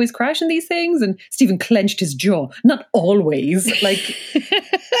people always crash in these things? And Stephen clenched his jaw. Not always. Like,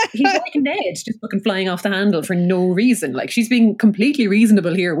 he's like Ned, just fucking flying off the handle for no reason. Like, she's being completely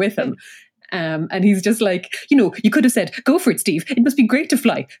reasonable here with him. And he's just like, you could have said, go for it, Steve. It must be great to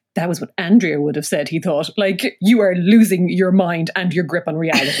fly. That was what Andrea would have said, he thought. Like, you are losing your mind and your grip on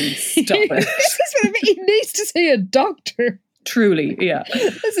reality. Stop it. This is what I mean. He needs to see a doctor. Truly, yeah.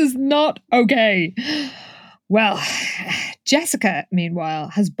 This is not okay. Well, Jessica, meanwhile,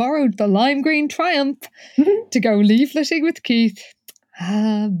 has borrowed the lime green Triumph to go leafleting with Keith.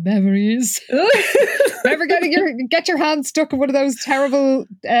 Memories. Remember get your hand stuck in one of those terrible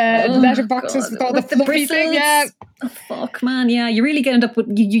letter boxes with all the fluffy thing? Yeah. Oh, fuck, man. Yeah, you really get up with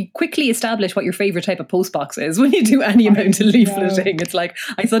you quickly establish what your favourite type of post box is when you do any amount of leafleting. It's like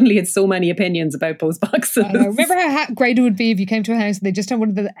I suddenly had so many opinions about post boxes. Remember how great it would be if you came to a house and they just had one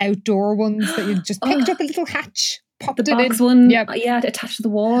of the outdoor ones that you just picked up a little hatch. Popped the it box in. one, yep. Yeah, attached to the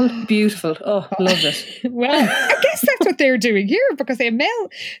wall. Beautiful. Oh, loved it. Well, I guess that's what they're doing here because they have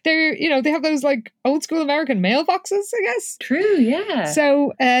they have those like old school American mailboxes, I guess. True, yeah.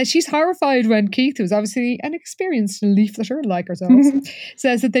 So she's horrified when Keith, who's obviously an experienced leafleter like ourselves,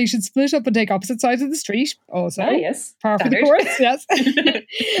 says that they should split up and take opposite sides of the street. Also, yes, par for the course, yes.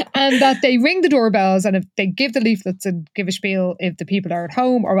 And that they ring the doorbells and if they give the leaflets and give a spiel if the people are at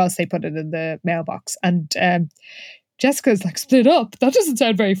home, or else they put it in the mailbox. And Jessica's like, split up? That doesn't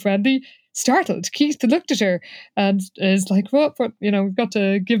sound very friendly. Startled, Keith looked at her and is like, well, but, we've got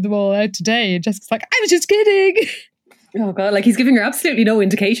to give them all out today. And Jessica's like, I was just kidding. Oh God, like he's giving her absolutely no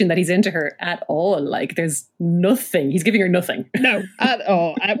indication that he's into her at all. Like there's nothing. He's giving her nothing. No, at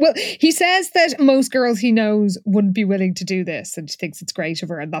all. Well, he says that most girls he knows wouldn't be willing to do this and she thinks it's great of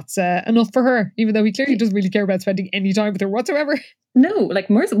her and that's enough for her, even though he clearly doesn't really care about spending any time with her whatsoever. No, like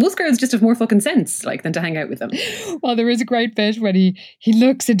most girls just have more fucking sense like than to hang out with them. Well, there is a great bit when he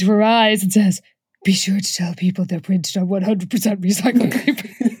looks into her eyes and says, be sure to tell people they're printed on 100% recycled paper.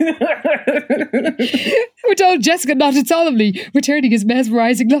 We're told Jessica nodded solemnly, returning his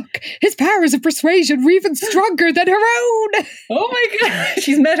mesmerising look. His powers of persuasion were even stronger than her own. Oh my God,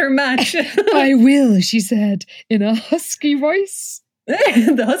 she's met her match. I will, she said, in a husky voice.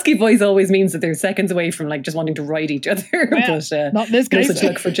 The husky voice always means that they're seconds away from like just wanting to ride each other. Well, But not in this case. No such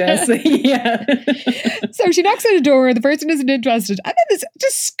luck for Jess. Yeah. So she knocks on the door, the person isn't interested. And then this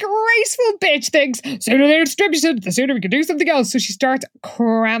disgraceful bitch thinks, sooner they're distributed, the sooner we can do something else. So she starts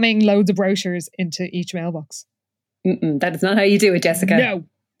cramming loads of brochures into each mailbox. That is not how you do it, Jessica. No.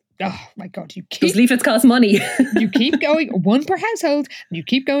 Oh my God, those leaflets cost money. You keep going, one per household, and you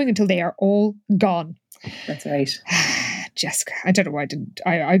keep going until they are all gone. That's right. Jessica, I don't know why I didn't.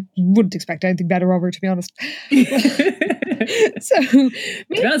 I wouldn't expect anything better of her, to be honest. So, to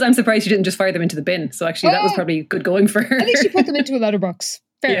be honest, I'm surprised she didn't just fire them into the bin. So actually, that was probably good going for her. At least she put them into a letterbox.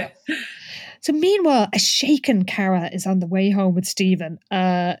 Fair enough. Yeah. So meanwhile, a shaken Cara is on the way home with Stephen,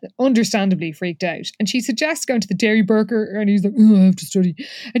 understandably freaked out. And she suggests going to the Dairy Burger, and he's like, oh, I have to study.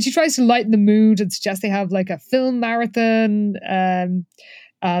 And she tries to lighten the mood and suggests they have like a film marathon.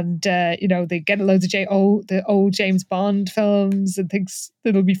 They get loads of the old James Bond films and thinks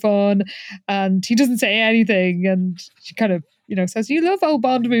it'll be fun. And he doesn't say anything. And she kind of, says, you love old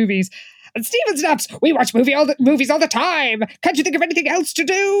Bond movies. And Stephen snaps, we watch movies all the time. Can't you think of anything else to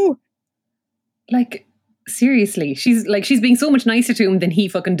do? Like, seriously, she's being so much nicer to him than he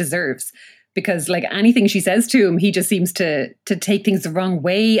fucking deserves. Because like anything she says to him, he just seems to take things the wrong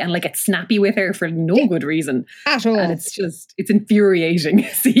way and like get snappy with her for no good reason at all. And it's infuriating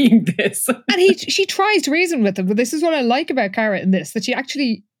seeing this. And she tries to reason with him, but this is what I like about Cara in this, that she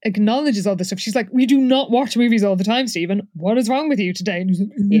actually acknowledges all this stuff. She's like, we do not watch movies all the time, Stephen. What is wrong with you today? And he's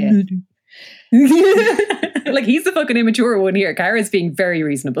like, yeah. Like he's the fucking immature one here. Cara's being very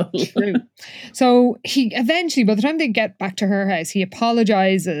reasonable. True. So he eventually, by the time they get back to her house, he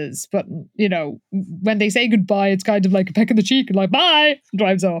apologizes. But when they say goodbye, it's kind of like a peck in the cheek and like bye, and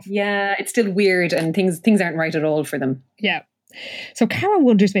drives off. Yeah, it's still weird and things aren't right at all for them. Yeah. So Cara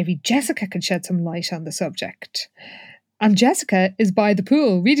wonders maybe Jessica could shed some light on the subject. And Jessica is by the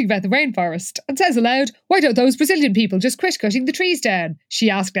pool reading about the rainforest and says aloud, why don't those Brazilian people just quit cutting the trees down? She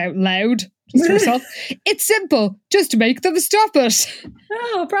asked out loud, just to herself. It's simple, just to make them stop it.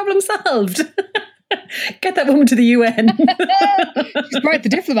 Oh, problem solved. Get that woman to the UN. She's quite the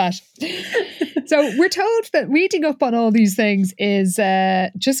diplomat. So we're told that reading up on all these things is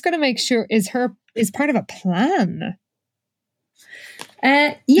just going to make sure is part of a plan.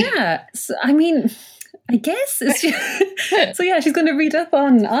 Yeah. So, I mean, I guess it's just, so yeah, she's going to read up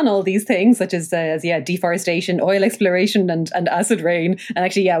on all these things such as deforestation, oil exploration and acid rain. And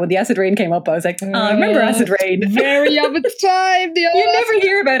actually, when the acid rain came up, I was like, oh, I remember acid rain. Very of its time. You never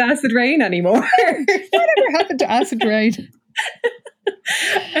hear about acid rain anymore. Whatever happened to acid rain?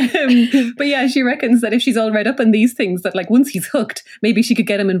 But yeah, she reckons that if she's all read up on these things, that like once he's hooked, maybe she could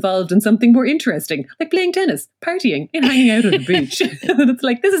get him involved in something more interesting, like playing tennis, partying, and hanging out on the beach. And it's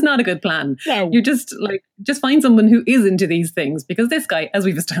like, this is not a good plan. No. You just find someone who is into these things, because this guy, as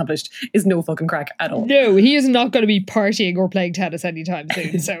we've established, is no fucking crack at all. No, he is not going to be partying or playing tennis anytime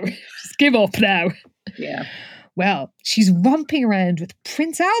soon. So just give up now. Yeah. Well, she's romping around with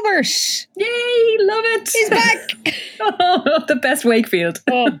Prince Albert. Yay, love it. He's back. Oh, the best Wakefield.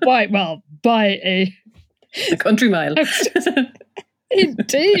 By a country mile.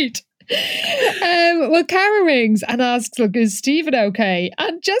 Indeed. Well, Cara rings and asks, look, is Stephen okay?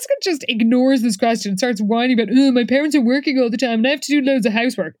 And Jessica just ignores this question and starts whining about, my parents are working all the time and I have to do loads of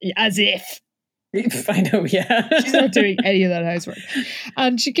housework. As if. I know, yeah. She's not doing any of that housework.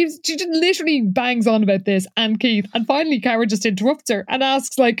 And she just literally bangs on about this and Keith. And finally, Cara just interrupts her and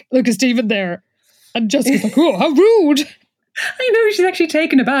asks, like, look, is Stephen there? And Jessica's like, oh, how rude. I know, she's actually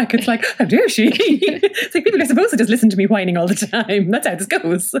taken aback. It's like, how dare she? It's like, people are supposed to just listen to me whining all the time. That's how this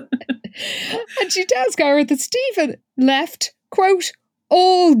goes. And she tells Cara that Stephen left, quote,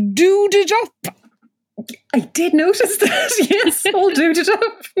 all duded up. I did notice that, yes, all duded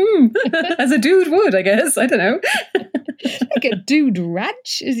up. As a dude would, I guess. I don't know. Like a dude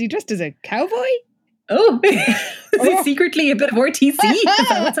ranch? Is he dressed as a cowboy? Oh, is he secretly a bit of RTC? Is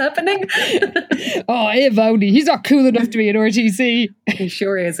that what's happening? Oh, if only. He's not cool enough to be an RTC. He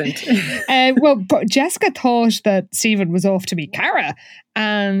sure isn't. But Jessica thought that Stephen was off to meet Cara,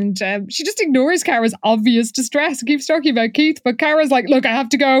 and she just ignores Cara's obvious distress and keeps talking about Keith. But Cara's like, look, I have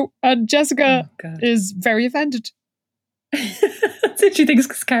to go. And Jessica is very offended. That's it. She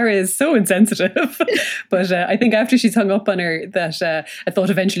thinks Cara is so insensitive. But I think after she's hung up on her, that a thought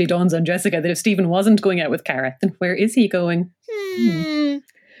eventually dawns on Jessica that if Stephen wasn't going out with Cara, then where is he going?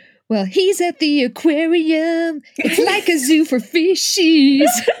 Well, he's at the aquarium. It's like a zoo for fishies.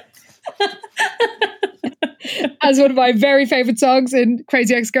 As one of my very favourite songs in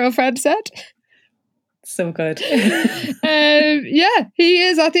Crazy Ex-Girlfriend said. So good. Yeah, he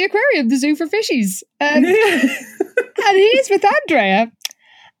is at the aquarium, the zoo for fishies. And he's with Andrea.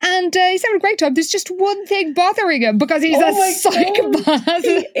 And he's having a great time. There's just one thing bothering him because he's a psychopath. God.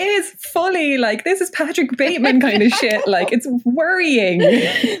 He is fully like, this is Patrick Bateman kind of shit. Like, it's worrying.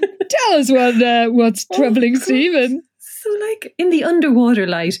 Tell us what's troubling Stephen. So, like, in the underwater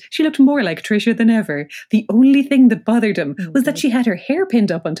light, she looked more like Tricia than ever. The only thing that bothered him was that she had her hair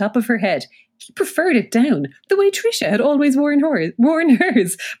pinned up on top of her head. He preferred it down, the way Tricia had always worn hers.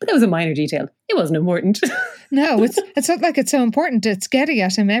 But that was a minor detail. It wasn't important. No, it's not like it's so important. It's getting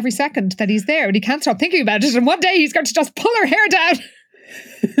at him every second that he's there and he can't stop thinking about it. And one day he's going to just pull her hair down.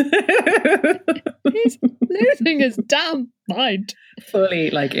 He's losing his damn mind. Fully,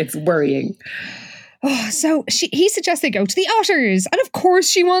 like, it's worrying. Oh, so he suggests they go to the otters. And of course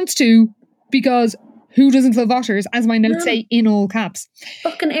she wants to, because who doesn't love otters, as my notes say in all caps.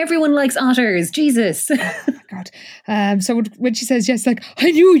 Fucking everyone likes otters. Jesus. Oh my God. So when she says yes, like,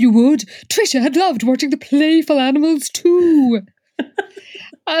 I knew you would. Tricia had loved watching the playful animals too.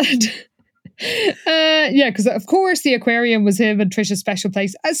 And yeah, because of course the aquarium was him and Tricia's special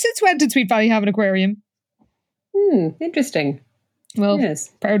place. Since when did Sweet Valley have an aquarium? Interesting. Well, yes.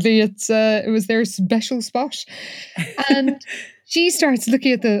 Apparently it was their special spot. And she starts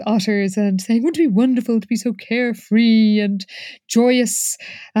looking at the otters and saying, wouldn't it be wonderful to be so carefree and joyous?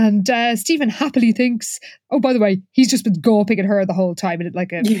 And Stephen happily thinks, oh, by the way, he's just been gawping at her the whole time and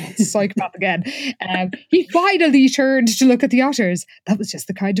like a psychopath again. He finally turned to look at the otters. That was just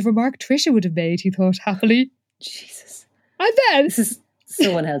the kind of remark Tricia would have made, he thought happily. Jesus. And then This is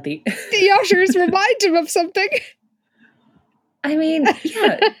so unhealthy. the otters remind him of something. I mean,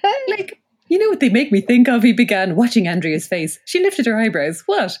 yeah, like, you know what they make me think of? He began watching Andrea's face. She lifted her eyebrows.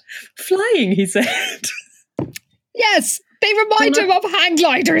 What? Flying, he said. Yes, they remind him of hang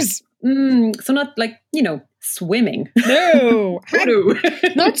gliders. So not like, swimming. No.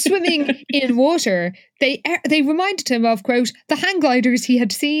 Not swimming in water. They reminded him of, quote, the hang gliders he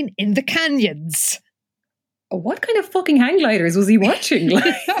had seen in the canyons. What kind of fucking hang gliders was he watching?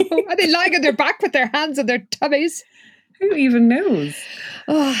 Like, are they lying on their back with their hands on their tummies? Who even knows?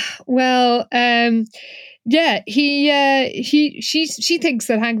 Oh, well, yeah, she thinks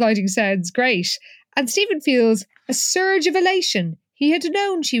that hang gliding sounds great. And Stephen feels a surge of elation. He had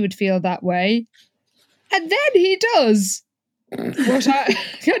known she would feel that way. And then he does.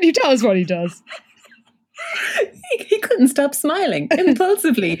 Can you tell us what he does? He couldn't stop smiling.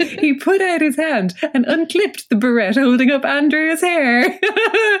 Impulsively, he put out his hand and unclipped the barrette holding up Andrea's hair.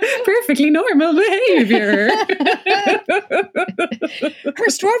 Perfectly normal behaviour. Her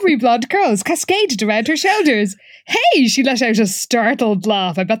strawberry blonde curls cascaded around her shoulders. Hey, she let out a startled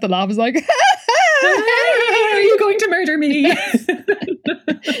laugh. I bet the laugh was like, are you going to murder me? What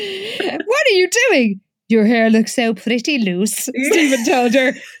are you doing? Your hair looks so pretty loose, Stephen told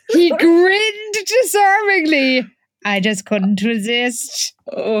her. He grinned disarmingly. I just couldn't resist.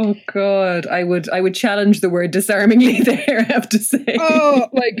 Oh God, I would challenge the word disarmingly there, I have to say. Oh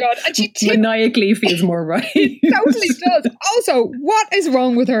my God. And she maniacally feels more right. Totally does. Also, what is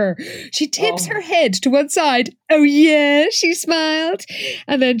wrong with her? She tips her head to one side. Oh yeah, she smiled.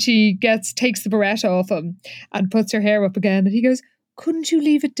 And then she takes the barrette off him and puts her hair up again. And he goes, couldn't you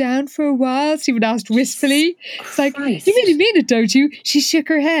leave it down for a while? Stephen asked wistfully. It's like, you really mean it, don't you? She shook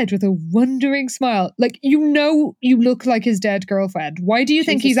her head with a wondering smile. Like, you look like his dead girlfriend. Why do you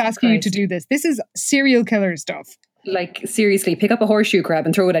think he's asking you to do this? This is serial killer stuff. Like, seriously, pick up a horseshoe crab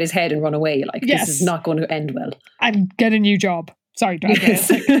and throw it at his head and run away. Like, This is not going to end well. And get a new job. Sorry, yes.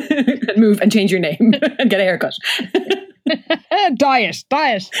 And move and change your name and get a haircut. Diet.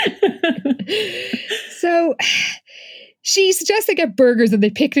 So she suggests they get burgers and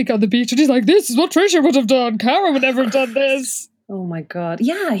they picnic on the beach. And he's like, this is what Tricia would have done. Cara would never have done this. Oh my God.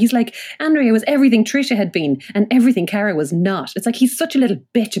 Yeah, he's like, Andrea was everything Tricia had been and everything Cara was not. It's like he's such a little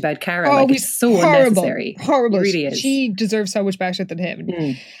bitch about Cara. Oh, like, it's so unnecessary. Horrible. It really is. She deserves so much better than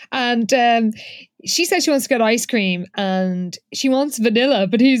him. And she says she wants to get ice cream and she wants vanilla,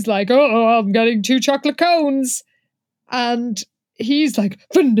 but he's like, oh, I'm getting 2 chocolate cones. And he's like,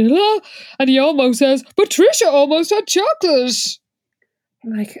 vanilla? And he almost says, but Tricia almost had chocolate.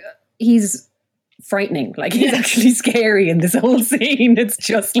 Like, he's frightening. Like, he's actually scary in this whole scene. It's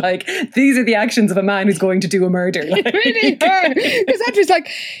just like, these are the actions of a man who's going to do a murder. Like. Really are. Because Andrea's like,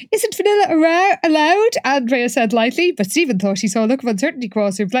 isn't vanilla allowed? Andrea said lightly, but Stephen thought she saw a look of uncertainty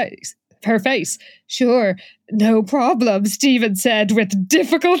cross her face. Sure, no problem, Stephen said with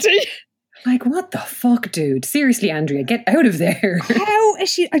difficulty. Like, what the fuck, dude? Seriously, Andrea, get out of there. How is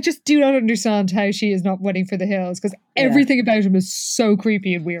she? I just do not understand how she is not winning for the hills because everything about him is so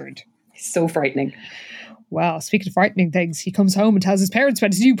creepy and weird. So frightening. Well, speaking of frightening things, he comes home and tells his parents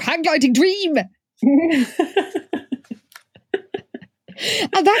about his new paragliding dream.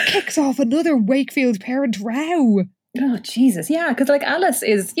 And that kicks off another Wakefield parent row. Oh, Jesus. Yeah, because like Alice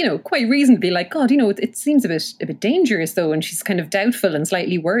is, quite reasonably like, God, it seems a bit dangerous though. And she's kind of doubtful and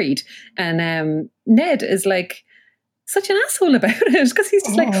slightly worried. And Ned is like such an asshole about it because he's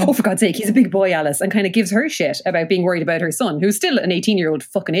just like, oh, for God's sake, he's a big boy, Alice, and kind of gives her shit about being worried about her son, who's still an 18-year-old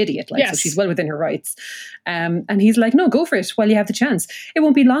fucking idiot. Like, so she's well within her rights. And he's like, no, go for it while you have the chance. It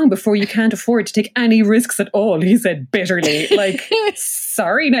won't be long before you can't afford to take any risks at all, he said bitterly. Like,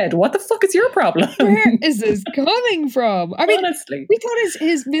 sorry, Ned, what the fuck is your problem? Where is this coming from? I mean, honestly, we thought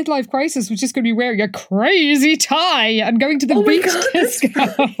his midlife crisis was just going to be wearing a crazy tie and going to the beach disco.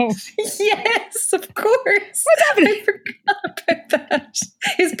 Yes, of course. What's happening? I forgot about that.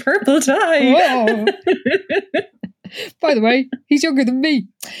 His purple tie. Whoa. By the way, he's younger than me.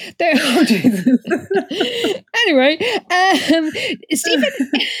 Oh, Jesus. Anyway, Stephen,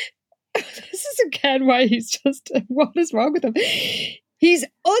 this is again why he's just, what is wrong with him? He's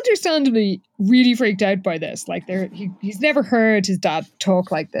understandably really freaked out by this. Like, he's never heard his dad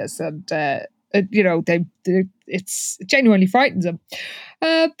talk like this, and it's genuinely frightens him.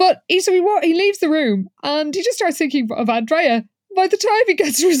 But he leaves the room and he just starts thinking of Andrea. By the time he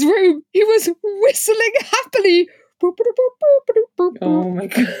gets to his room, he was whistling happily. Oh my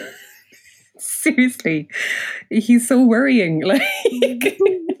God. Seriously. He's so worrying. Like,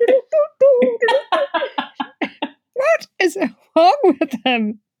 what is wrong with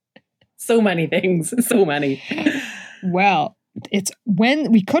him? So many things. So many. Well, it's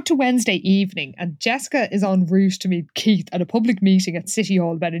when we cut to Wednesday evening and Jessica is en route to meet Keith at a public meeting at City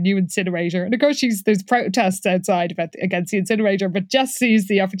Hall about a new incinerator. And of course, there's protests outside against the incinerator, but Jess sees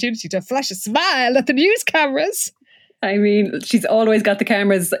the opportunity to flash a smile at the news cameras. I mean, she's always got the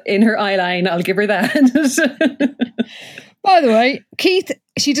cameras in her eye line. I'll give her that. By the way,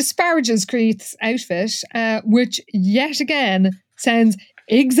 she disparages Keith's outfit, which yet again sounds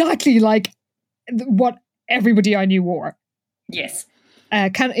exactly like what everybody I knew wore. Yes.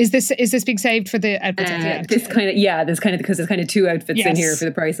 Is this being saved for the outfits at the end? Because there's kind of two outfits in here for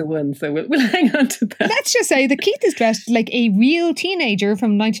the price of one, so we'll hang on to that. Let's just say that Keith is dressed like a real teenager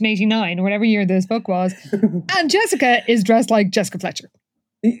from 1989 or whatever year this book was, and Jessica is dressed like Jessica Fletcher.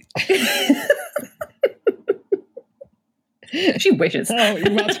 She wishes. Oh,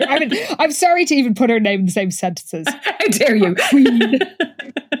 I mean, I'm sorry to even put her name in the same sentences. How dare you, Queen.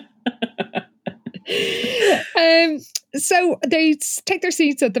 So they take their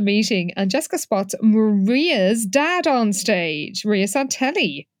seats at the meeting and Jessica spots Maria's dad on stage, Maria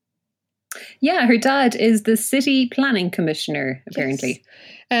Santelli. Yeah, her dad is the city planning commissioner, apparently.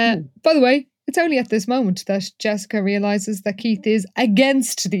 Yes. By the way, it's only at this moment that Jessica realises that Keith is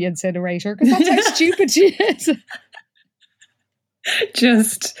against the incinerator, because that's how stupid she is.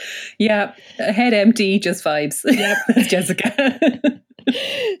 Just, head empty, just vibes. Yep, that's Jessica.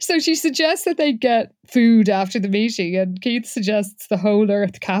 So she suggests that they get food after the meeting, and Keith suggests the Whole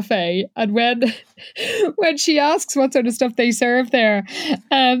Earth Cafe. And when she asks what sort of stuff they serve there,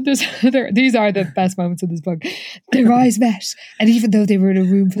 these are the best moments of this book. Their eyes met, and even though they were in a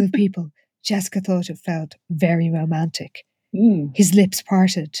room full of people, Jessica thought it felt very romantic. His lips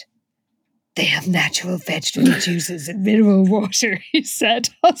parted. They have natural vegetable juices and mineral water, he said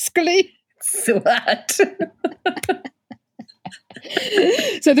huskily. Swat.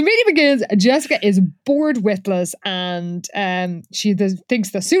 So the meeting begins. Jessica is bored witless, and she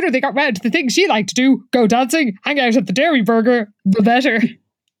thinks the sooner they got round to the things she liked to do, go dancing, hang out at the Dairy Burger, the better.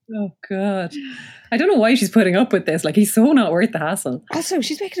 Oh God, I don't know why she's putting up with this. Like, he's so not worth the hassle. Also,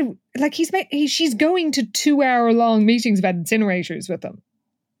 she's making she's going to 2-hour-long meetings about incinerators with them.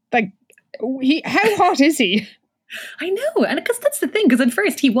 Like, how hot is he? I know, and because that's the thing. Because at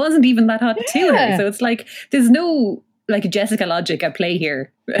first he wasn't even that hot to her, so it's like there's no like Jessica logic at play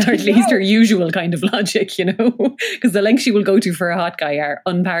here, or at least her usual kind of logic, because the lengths she will go to for a hot guy are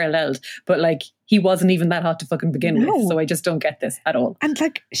unparalleled. But like, he wasn't even that hot to fucking begin with, so I just don't get this at all. And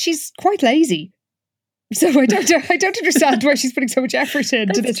like, she's quite lazy, so I don't understand why she's putting so much effort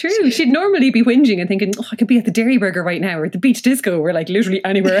into this. True. She'd normally be whinging and thinking, I could be at the Dairy Burger right now, or at the beach disco, or like literally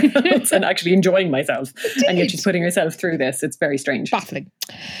anywhere else, and actually enjoying myself. Indeed. And yet she's putting herself through this. It's very strange, baffling.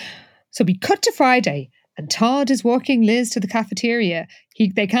 So we cut to Friday. And Todd is walking Liz to the cafeteria.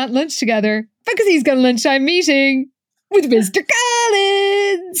 They can't lunch together because he's got a lunchtime meeting with Mr.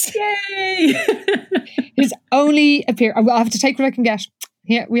 Collins. Yay! His only appearance. I'll have to take what I can get.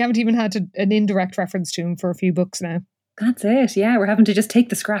 Yeah, we haven't even had an indirect reference to him for a few books now. That's it. Yeah, we're having to just take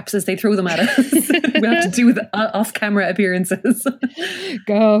the scraps as they throw them at us. We have to do with off-camera appearances.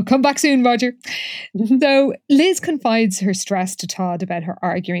 Come back soon, Roger. So Liz confides her stress to Todd about her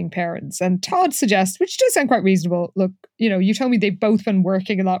arguing parents, and Todd suggests, which does sound quite reasonable, look, you told me they've both been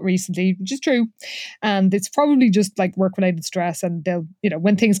working a lot recently, which is true, and it's probably just like work-related stress, and they'll,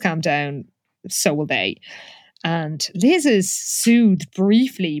 when things calm down, so will they. And Liz is soothed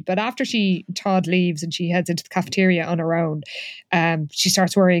briefly, but after Todd leaves and she heads into the cafeteria on her own, she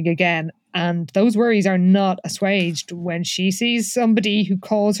starts worrying again. And those worries are not assuaged when she sees somebody who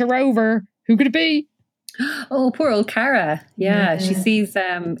calls her over. Who could it be? Oh, poor old Cara. Yeah, she sees,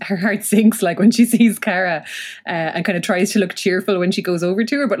 her heart sinks like when she sees Cara and kind of tries to look cheerful when she goes over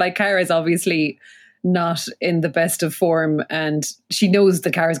to her. But like Cara is obviously not in the best of form, and she knows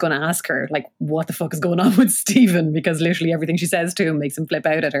that Cara's going to ask her like what the fuck is going on with Stephen, because literally everything she says to him makes him flip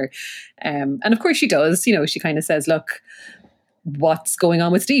out at her, and of course she does. She kind of says, look, what's going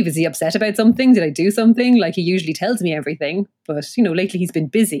on with Steve? Is he upset about something? Did I do something? Like, he usually tells me everything, but lately he's been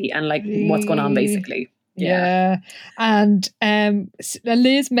busy, and like, what's going on basically? Yeah. And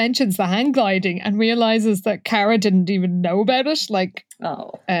Liz mentions the hang gliding and realizes that Cara didn't even know about it,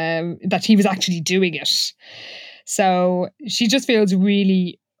 that he was actually doing it. So she just feels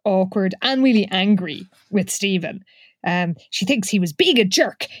really awkward and really angry with Stephen. She thinks he was being a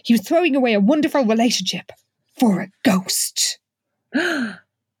jerk. He was throwing away a wonderful relationship for a ghost.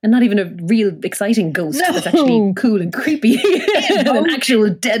 And not even a real exciting ghost that's actually cool and creepy. An actual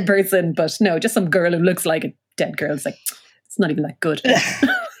dead person. But no, just some girl who looks like a dead girl. It's like, it's not even that good.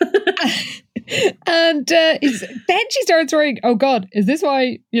 And then she starts worrying, oh God, is this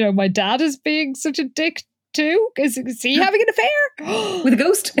why, my dad is being such a dick too? Is he having an affair? With a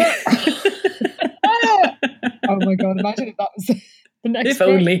ghost? Oh my God, imagine if that was the next If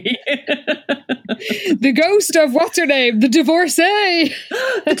only. The ghost of what's her name? The divorcee.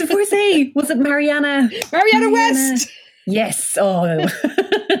 The divorcee. Was it Mariana? Mariana West. Yes. Oh.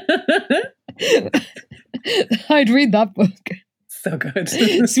 I'd read that book. So good.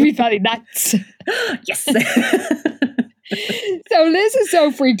 Sweet Valley Nuts. Yes. So Liz is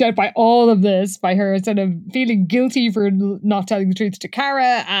so freaked out by all of this, by her sort of feeling guilty for not telling the truth to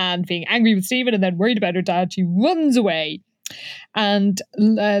Cara and being angry with Stephen and then worried about her dad. She runs away. And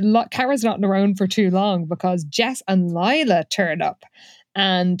Cara's not around for too long because Jess and Lila turn up.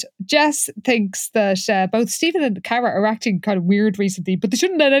 And Jess thinks that both Stephen and Cara are acting kind of weird recently, but they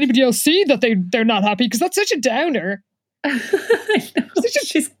shouldn't let anybody else see that they're not happy, because that's such a downer. I know.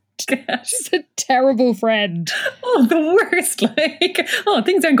 She's a terrible friend. Oh, the worst. Like,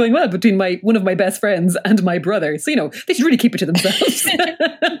 things aren't going well between one of my best friends and my brother. So, they should really keep it to themselves.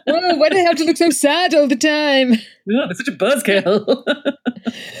 Oh, why do they have to look so sad all the time? Oh, they're such a buzzkill.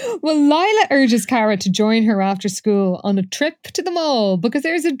 Well, Lila urges Cara to join her after school on a trip to the mall because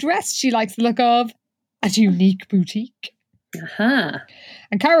there's a dress she likes the look of, a unique boutique. Uh-huh.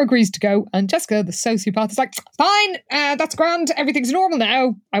 And Cara agrees to go, and Jessica, the sociopath, is like, fine, that's grand, everything's normal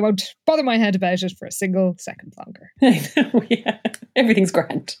now. I won't bother my head about it for a single second longer. I know, yeah. Everything's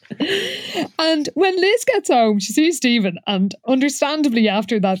grand. And when Liz gets home, she sees Stephen, and understandably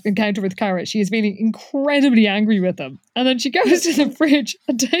after that encounter with Cara, she is feeling incredibly angry with him. And then she goes to the fridge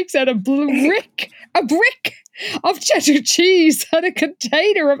and takes out a brick of cheddar cheese and a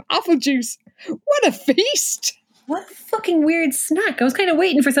container of apple juice. What a feast! What a fucking weird snack. I was kind of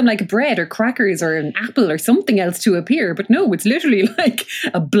waiting for some like bread or crackers or an apple or something else to appear, but no, it's literally like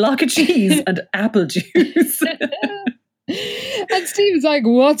a block of cheese and apple juice. And Steve's like,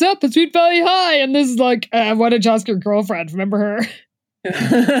 what's up at Sweet Valley High? And this is like, why did you ask your girlfriend? Remember her?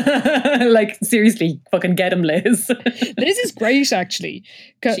 Like, seriously, fucking get him, Liz. Liz is great, actually.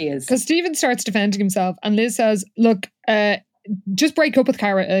 She is. Because Stephen starts defending himself and Liz says, look, just break up with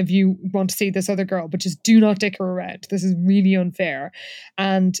Cara if you want to see this other girl, but just do not dick her around. This is really unfair.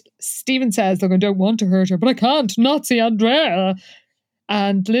 And Stephen says, look, I don't want to hurt her, but I can't not see Andrea.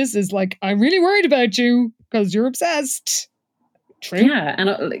 And Liz is like, I'm really worried about you because you're obsessed. True. Yeah,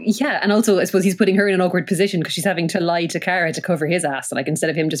 and also I suppose he's putting her in an awkward position because she's having to lie to Cara to cover his ass, like, instead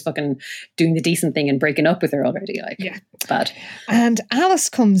of him just fucking doing the decent thing and breaking up with her already. Like, yeah, it's bad. And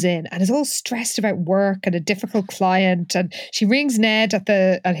Alice comes in and is all stressed about work and a difficult client, and she rings Ned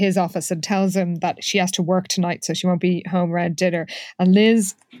at his office and tells him that she has to work tonight, so she won't be home around dinner. And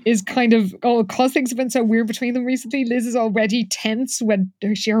Liz is kind of, because things have been so weird between them recently, Liz is already tense when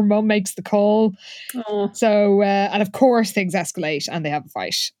her mum makes the call. Oh. So, and of course things escalate and they have a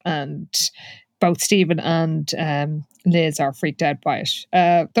fight, and both Stephen and Liz are freaked out by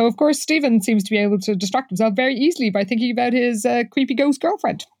it. Though of course Stephen seems to be able to distract himself very easily by thinking about his creepy ghost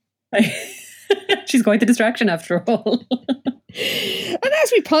girlfriend. She's quite the distraction after all. And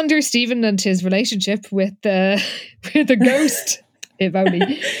as we ponder Stephen and his relationship with the ghost, if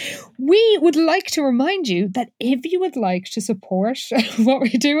only, we would like to remind you that if you would like to support what we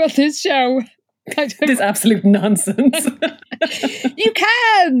do on this show, this absolute nonsense, you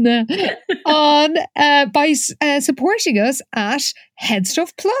can by supporting us at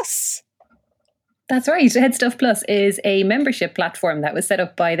Headstuff Plus. That's right. Headstuff Plus is a membership platform that was set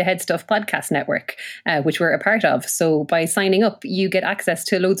up by the Headstuff Podcast Network, which we're a part of. So by signing up, you get access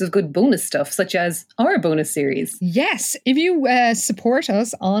to loads of good bonus stuff, such as our bonus series. Yes. If you support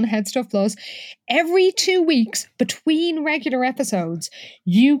us on Headstuff Plus, every 2 weeks between regular episodes,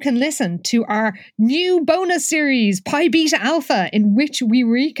 you can listen to our new bonus series, Pi Beta Alpha, in which we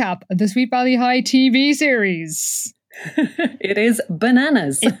recap the Sweet Valley High TV series. It is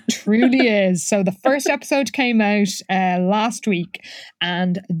bananas. It truly is. So the first episode came out last week,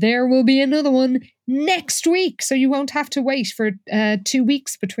 and there will be another one next week. So you won't have to wait for 2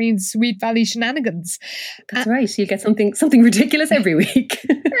 weeks between Sweet Valley shenanigans. That's right. You get something ridiculous every week.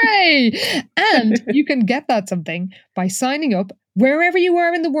 Hooray! And you can get that something by signing up wherever you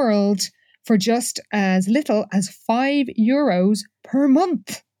are in the world for just as little as €5 per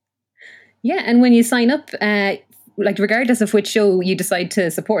month. Yeah, and when you sign up, like regardless of which show you decide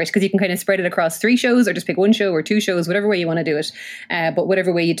to support, because you can kind of spread it across 3 shows or just pick 1 show or 2 shows, whatever way you want to do it. But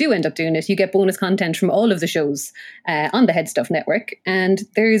whatever way you do end up doing it, you get bonus content from all of the shows on the Headstuff Network. And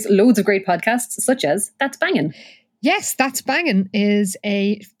there's loads of great podcasts, such as That's Bangin'. Yes, That's Bangin' is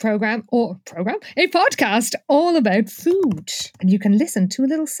a podcast all about food. And you can listen to a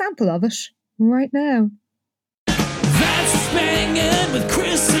little sample of it right now. That's Bangin' with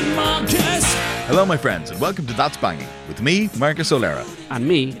Chris and Marcus. Hello, my friends, and welcome to That's Banging with me, Marcus O'Leary. And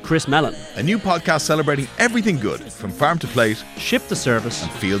me, Chris Mellon. A new podcast celebrating everything good, from farm to plate, ship to service,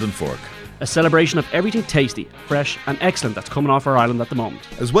 and field and fork. A celebration of everything tasty, fresh, and excellent that's coming off our island at the moment.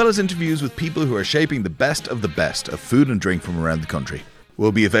 As well as interviews with people who are shaping the best of food and drink from around the country.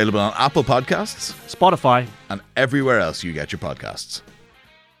 We'll be available on Apple Podcasts, Spotify, and everywhere else you get your podcasts.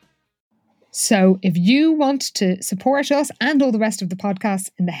 So if you want to support us and all the rest of the podcasts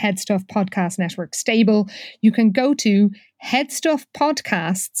in the Headstuff Podcast Network stable, you can go to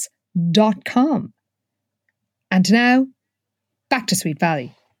headstuffpodcasts.com. And now, back to Sweet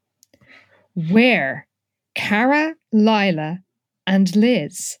Valley, where Cara, Lila and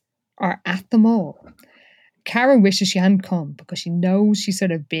Liz are at the mall. Cara wishes she hadn't come because she knows she's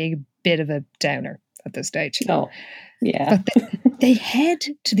sort of being a bit of a downer at this stage. Oh, yeah. But they head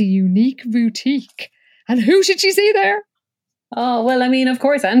to the Unique Boutique. And who should she see there? Oh, well, I mean, of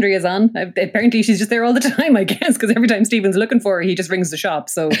course, Andrea's on. Apparently, she's just there all the time, I guess, because every time Stephen's looking for her, he just rings the shop.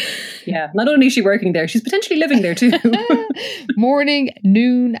 So, yeah, not only is she working there, she's potentially living there too. Morning,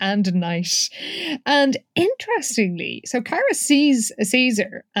 noon, and night. And interestingly, so Cara sees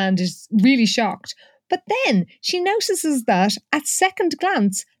her and is really shocked. But then she notices that at second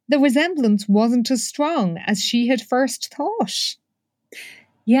glance, the resemblance wasn't as strong as she had first thought.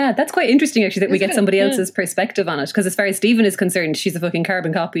 Yeah, that's quite interesting, actually, that we get somebody else's perspective on it. Because as far as Stephen is concerned, she's a fucking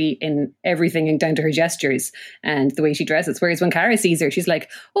carbon copy in everything, down to her gestures and the way she dresses. Whereas when Cara sees her, she's like,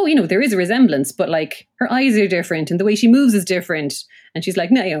 oh, there is a resemblance, but like her eyes are different and the way she moves is different. And she's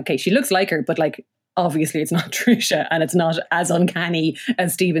like, no, okay, she looks like her, but like, obviously it's not Tricia and it's not as uncanny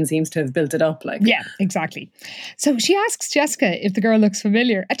as Stephen seems to have built it up. Like, yeah, exactly. So she asks Jessica if the girl looks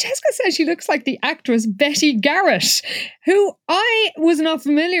familiar. And Jessica says she looks like the actress Betty Garrett, who I was not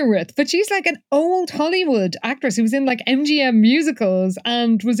familiar with, but she's like an old Hollywood actress who was in like MGM musicals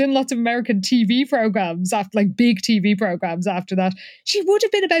and was in lots of American TV programs, after like big TV programs after that. She would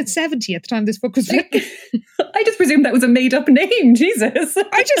have been about 70 at the time this book was written. I just presumed that was a made up name. Jesus.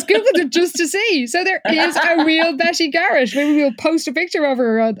 I just Googled it just to see. So there is a real Betty Garrett. Maybe we'll post a picture of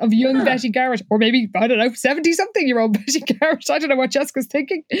her, of young Betty Garrett, or maybe, I don't know, 70-something-year-old Betty Garrett. I don't know what Jessica's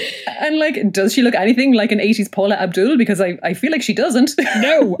thinking. And like, does she look anything like an 80s Paula Abdul? Because I feel like she doesn't.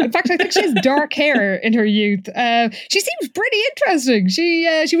 No. In fact, I think she has dark hair in her youth. She seems pretty interesting.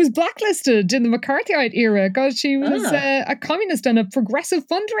 She was blacklisted in the McCarthyite era because she was a communist and a progressive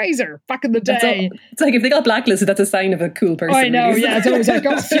fundraiser back in the day. It's like if they got blacklisted, that's a sign of a cool person. I know, yeah. It's always like,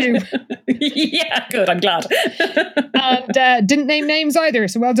 got you. Yeah, good, I'm glad. And didn't name names either,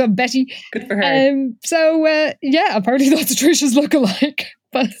 so well done, Betty. Good for her. Yeah, apparently that's Tricia's lookalike.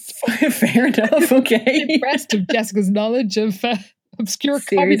 But fair enough, okay. Impressed of Jessica's knowledge of obscure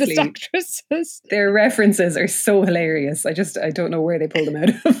communist actresses. Their references are so hilarious. I don't know where they pulled them out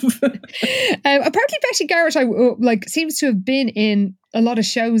of. Apparently Betty Garrett seems to have been in a lot of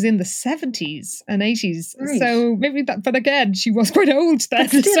shows in the 70s and 80s. Right. So maybe that, but again, she was quite old then.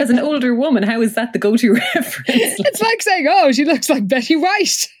 But still, as an older woman, how is that the go-to reference? It's like saying, oh, she looks like Betty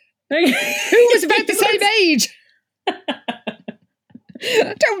White, who was about the same age.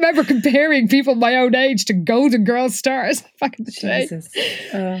 I don't remember comparing people my own age to Golden Girl stars back in the day. Jesus.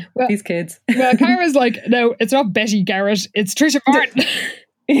 These kids. Well, Cara's like, no, it's not Betty Garrett, it's Tricia Martin.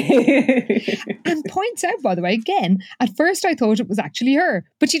 And points out, by the way, again, at first I thought it was actually her,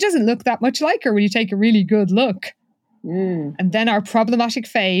 but she doesn't look that much like her when you take a really good look. And then our problematic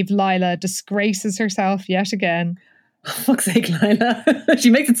fave, Lila, disgraces herself yet again. Oh, fuck's sake, Lila. She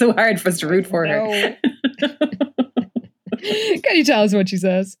makes it so hard for us to root for her. Can you tell us what she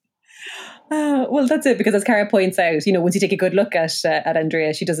says? Well, that's it, because as Cara points out, you know, once you take a good look at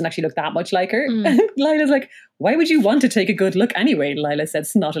Andrea, she doesn't actually look that much like her. Lila's like, why would you want to take a good look anyway? Lila said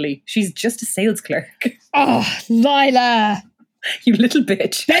snottily. She's just a sales clerk. Oh, Lila. You little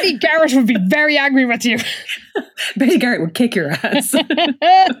bitch. Betty Garrett would be very angry with you. Betty Garrett would kick your ass.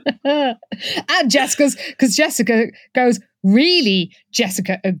 And Jessica's, because Jessica goes, really?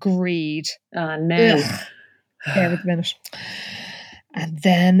 Jessica agreed. Oh, no. Bear with a minute. And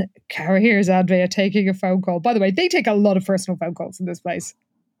then Cara hears Andrea taking a phone call. By the way, they take a lot of personal phone calls in this place.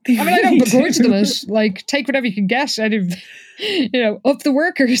 I mean, I don't begrudge them it. Like, take whatever you can get out of, you know, up the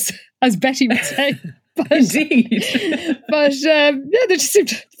workers, as Betty would say. But, indeed. But, yeah, they just seemed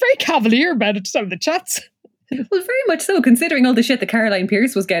very cavalier about it, some of the chats. Well, very much so, considering all the shit that Caroline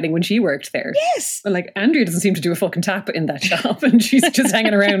Pierce was getting when she worked there. Yes. Well, like, Andrea doesn't seem to do a fucking tap in that shop, and she's just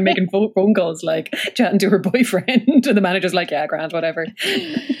hanging around making phone calls, like, chatting to her boyfriend, and the manager's like, yeah, grand, whatever.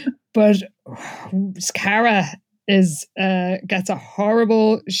 But Cara gets a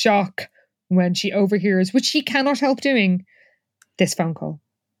horrible shock when she overhears, which she cannot help doing, this phone call.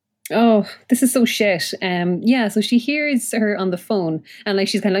 Oh, this is so shit. So she hears her on the phone, and like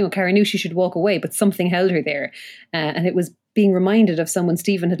she's kind of like, oh, Cara knew she should walk away, but something held her there. And it was being reminded of someone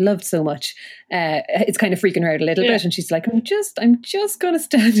Stephen had loved so much. It's kind of freaking her out a little bit. And she's like, I'm just going to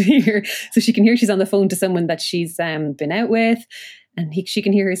stand here. So she can hear she's on the phone to someone that she's been out with. And she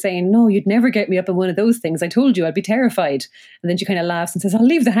can hear her saying, no, you'd never get me up in one of those things. I told you I'd be terrified. And then she kind of laughs and says, I'll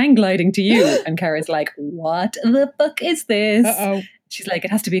leave the hang gliding to you. And Cara's like, what the fuck is this? Uh-oh. She's like,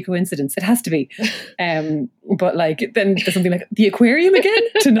 it has to be a coincidence. It has to be. But like, then there's something like, the aquarium again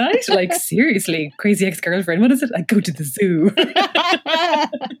tonight? Like, seriously, crazy ex-girlfriend. What is it? Like, go to the zoo.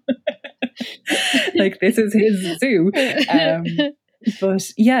 Like, this is his zoo. But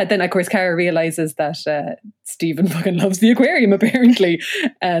yeah, then of course Cara realizes that Stephen fucking loves the aquarium apparently,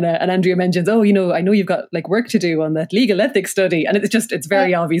 and Andrea mentions, oh, you know, I know you've got like work to do on that legal ethics study, and it's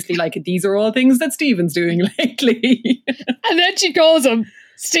very obviously like these are all things that Stephen's doing lately. And then she calls him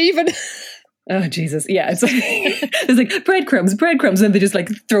Stephen. Oh Jesus, yeah, it's like there's like breadcrumbs, and then they just like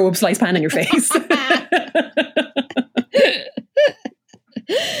throw a sliced pan in your face.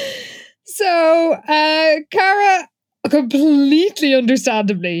 So Cara completely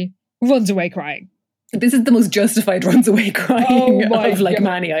understandably runs away crying. This is the most justified runs away crying of like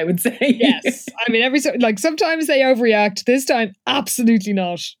Manny, I would say. Yes. I mean, sometimes they overreact. This time, absolutely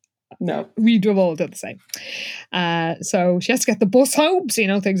not. No. We've all done the same. So she has to get the bus home. So, you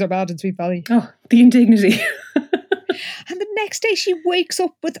know, things are bad in Sweet Valley. Oh, the indignity. And the next day she wakes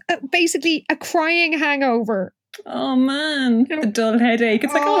up with basically a crying hangover. Oh man, the dull headache.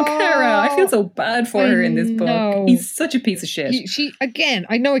 It's like, oh, Cara, I feel so bad for her in this book. No. He's such a piece of shit. She again,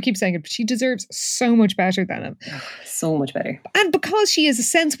 I know I keep saying it, but she deserves so much better than him. So much better. And because she is a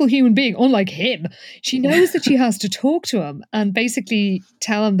sensible human being, unlike him, she knows that she has to talk to him and basically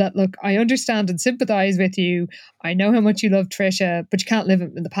tell him that, look, I understand and sympathize with you. I know how much you love Tricia, but you can't live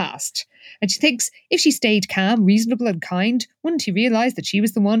in the past. And she thinks if she stayed calm, reasonable and kind, wouldn't he realize that she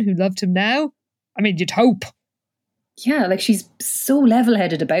was the one who loved him now? I mean, you'd hope. Yeah, like she's so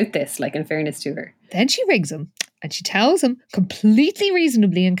level-headed about this, like in fairness to her. Then she rings him and she tells him completely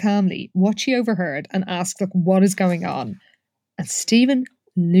reasonably and calmly what she overheard and asks, look, what is going on? And Stephen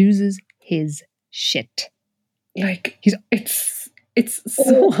loses his shit. Like, it's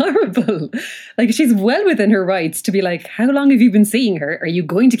so horrible. Like, she's well within her rights to be like, how long have you been seeing her? Are you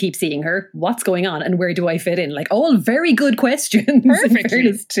going to keep seeing her? What's going on? And where do I fit in? Like, all very good questions in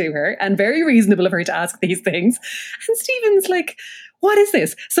fairness to her, and very reasonable of her to ask these things. And Stephen's like, what is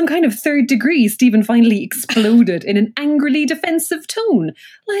this? Some kind of third degree? Stephen finally exploded in an angrily defensive tone.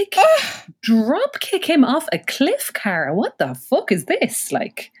 Like, drop kick him off a cliff, Cara. What the fuck is this?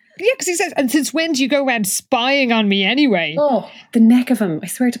 Like... Yeah, because he says, and since when do you go around spying on me anyway? Oh, the neck of him, I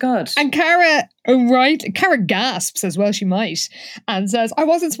swear to God. And Cara, Cara gasps as well she might, and says, I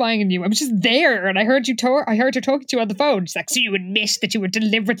wasn't spying on you, I was just there, and I heard her talking to you on the phone. She's like, so you admit that you were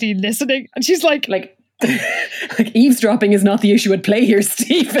deliberately listening? And she's like eavesdropping is not the issue at play here,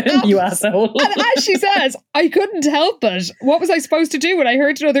 Stephen, you asshole. And as she says, I couldn't help it. What was I supposed to do when I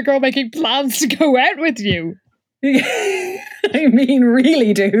heard another girl making plans to go out with you? I mean,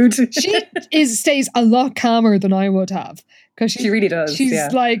 really, dude. She stays a lot calmer than I would have. Because she really does.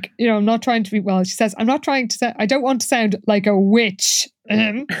 She's like, I'm not trying to be, she says, I don't want to sound like a witch.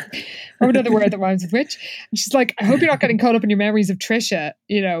 Or another word that rhymes with witch. And she's like, I hope you're not getting caught up in your memories of Tricia.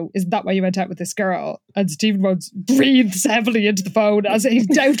 Isn't that why you went out with this girl? And Stephen Rhodes breathes heavily into the phone, as he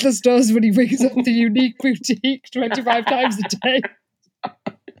doubtless does when he rings up the unique boutique 25 times a day.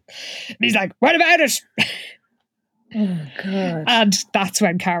 And he's like, what about it? Oh, God. And that's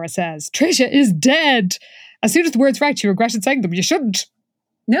when Cara says, Tricia is dead. As soon as the words right, she regretted saying them. You shouldn't.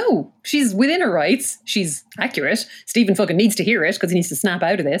 No, she's within her rights. She's accurate. Stephen fucking needs to hear it because he needs to snap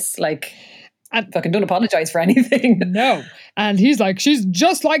out of this. And fucking don't apologise for anything. No. And he's like, she's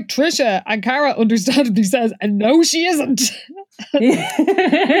just like Tricia. And Cara understandably says, and no, she isn't.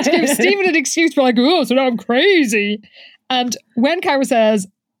 To give Stephen an excuse for so now I'm crazy. And when Cara says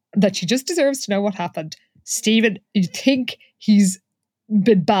that she just deserves to know what happened, Stephen, you think he's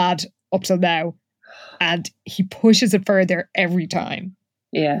been bad up till now. And he pushes it further every time.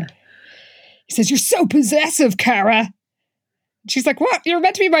 Yeah. He says, you're so possessive, Cara. She's like, what? You're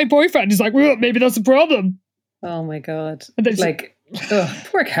meant to be my boyfriend. He's like, well, maybe that's a problem. Oh my God. And then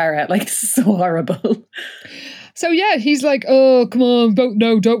poor Cara. This is so horrible. So yeah, he's like, oh, come on,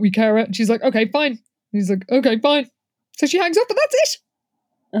 don't we, Cara? And she's like, okay, fine. And he's like, okay, fine. So she hangs up and that's it.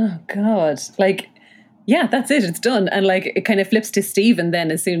 Oh God. Yeah, that's it. It's done. And it kind of flips to Stephen then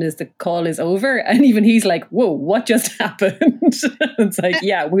as soon as the call is over. And even he's like, whoa, what just happened? It's like,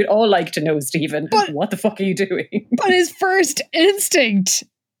 yeah, we'd all like to know, Stephen. What the fuck are you doing? But his first instinct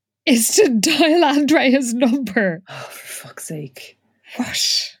is to dial Andrea's number. Oh, for fuck's sake.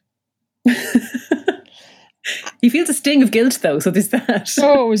 What? He feels a sting of guilt though, so there's that.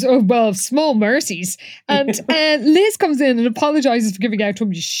 Well, small mercies. And Liz comes in and apologises for giving out to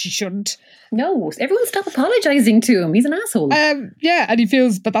him. She shouldn't. No, everyone stop apologising to him. He's an asshole. Yeah, and he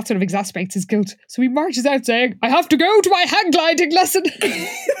feels, but that sort of exacerbates his guilt. So he marches out saying, I have to go to my hang gliding lesson.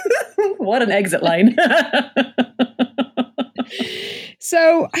 What an exit line.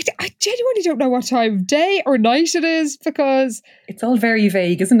 So I genuinely don't know what time of day or night it is, because it's all very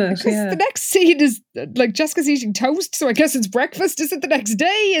vague, isn't it? Because the next scene is Jessica's eating toast, so I guess it's breakfast. Is it the next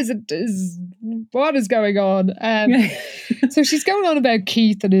day? What is going on? So she's going on about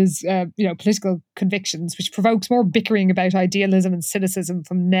Keith and his political convictions, which provokes more bickering about idealism and cynicism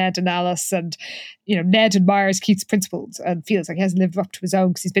from Ned and Alice. And Ned admires Keith's principles and feels like he hasn't lived up to his own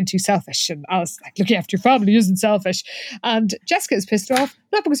because he's been too selfish. And Alice is like, looking after your family isn't selfish. And Jessica is pissed off,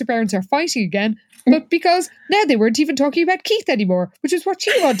 not because her parents are fighting again, but because now they weren't even talking about Keith anymore, which is what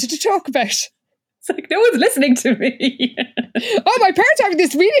she wanted to talk about. It's like, no one's listening to me. Oh, my parents are having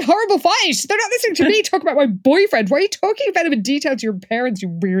this really horrible fight. They're not listening to me talk about my boyfriend. Why are you talking about him in detail to your parents, you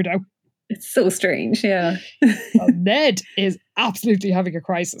weirdo? It's so strange, yeah. Well, Ned is absolutely having a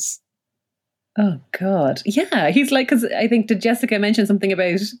crisis. Oh, God. Yeah, he's like, because I think, did Jessica mention something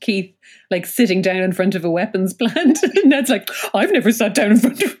about Keith, sitting down in front of a weapons plant? And Ned's like, I've never sat down in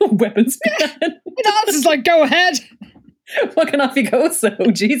front of a weapons plant. And Alice is like, go ahead. Fucking off you go, so,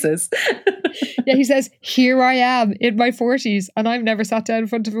 Jesus. Yeah, he says, here I am in my 40s and I've never sat down in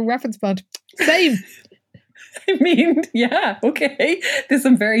front of a weapons plant. Same. I mean, yeah, okay. There's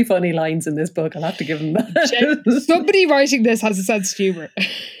some very funny lines in this book. I'll have to give him that. Somebody writing this has a sense of humour.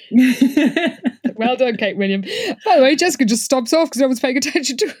 Well done, Kate William. By the way, Jessica just stops off because no one's paying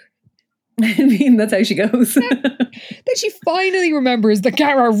attention to her. I mean, that's how she goes. Then she finally remembers that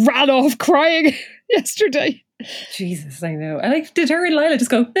Cara ran off crying yesterday. Jesus, I know. Did her and Lila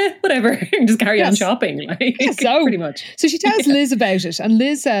just go, whatever, and just carry on shopping? Pretty much. So she tells Liz about it, and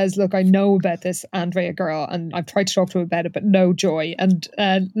Liz says, look, I know about this Andrea girl, and I've tried to talk to him about it, but no joy. And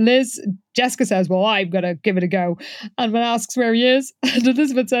Jessica says, well, I'm going to give it a go. And when asks where he is, and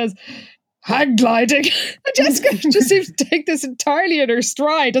Elizabeth says, hang gliding. And Jessica just seems to take this entirely in her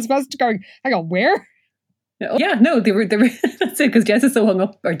stride, as opposed to going, hang on, where? Yeah, no, they were that's it, because Jessica is so hung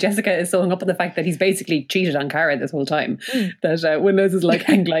up on the fact that he's basically cheated on Cara this whole time, that when Liz is like,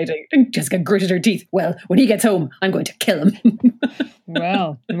 hang gliding, Jessica gritted her teeth. Well, when he gets home, I'm going to kill him.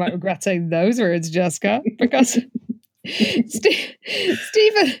 Well, you might regret saying those words, Jessica, because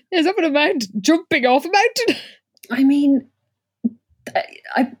Stephen is up on a mountain, jumping off a mountain. I mean,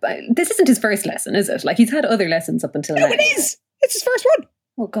 this isn't his first lesson, is it? Like, he's had other lessons up until now. No, it is. It's his first one.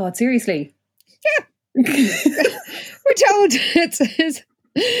 Oh God, seriously? Yeah. We're told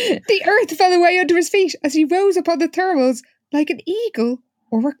the earth fell away under his feet as he rose upon the thermals like an eagle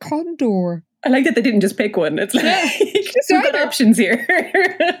or a condor. I like that they didn't just pick one. It's like, we've got options here.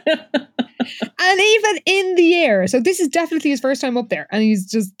 And even in the air. So this is definitely his first time up there. And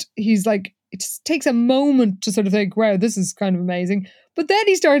he's like, it just takes a moment to sort of think, wow, this is kind of amazing. But then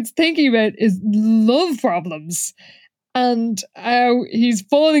he starts thinking about his love problems and how he's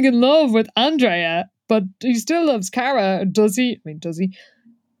falling in love with Andrea, but he still loves Cara. Does he? I mean, does he?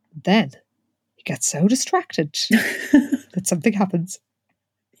 Then he gets so distracted that something happens.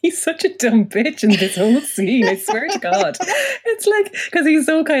 He's such a dumb bitch in this whole scene, I swear to God. It's like, because he's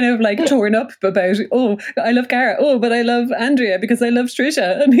so kind of like torn up about, oh, I love Cara, oh, but I love Andrea because I love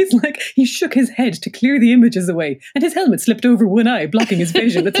Tricia. And he's like, he shook his head to clear the images away and his helmet slipped over one eye, blocking his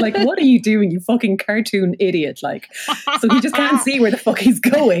vision. It's like, what are you doing, you fucking cartoon idiot? Like, so he just can't see where the fuck he's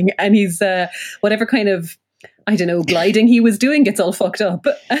going. And he's, whatever kind of, I don't know, gliding he was doing gets all fucked up.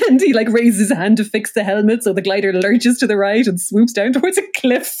 And he like raises his hand to fix the helmet so the glider lurches to the right and swoops down towards a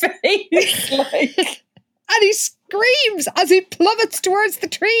cliff face. Like. And he screams as he plummets towards the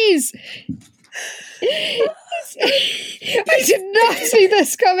trees. I did not see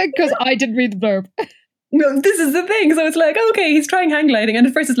this coming because I didn't read the blurb. No, this is the thing. So it's like, okay, he's trying hang gliding. And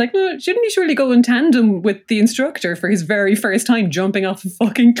at first it's like, shouldn't he surely go in tandem with the instructor for his very first time jumping off a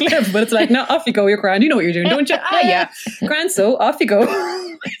fucking cliff? But it's like, no, off you go, you're grand. You know what you're doing, don't you? Ah, yeah. Grand, so off you go.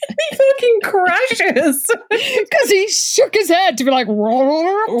 He fucking crashes. Because he shook his head to be like,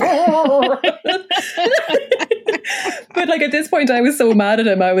 but like at this point I was so mad at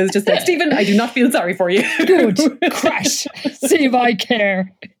him. I was just like, Stephen, I do not feel sorry for you. Good. Crash. See if I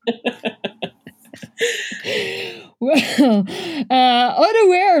care. Well,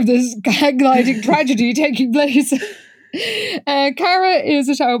 unaware of this gliding tragedy taking place, Cara is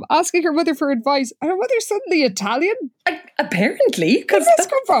at home asking her mother for advice, and her mother's suddenly Italian. Apparently, where did this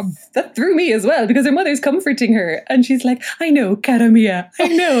come from? That threw me as well, because her mother's comforting her, and she's like, "I know, cara mia, I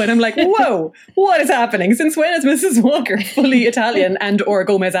know," and I'm like, "Whoa, what is happening? Since when is Mrs. Walker fully Italian and or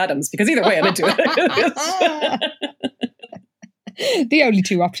Gomez Adams? Because either way, I'm into it." The only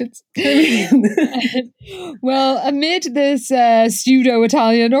two options. Well, amid this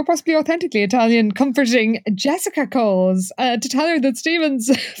pseudo-Italian or possibly authentically Italian comforting, Jessica calls to tell her that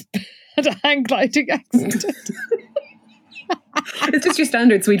Stephen's had a hang gliding accident. It's just your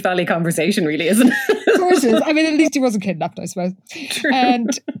standard Sweet Valley conversation, really, isn't it? Of course it is. I mean, at least he wasn't kidnapped, I suppose. True. And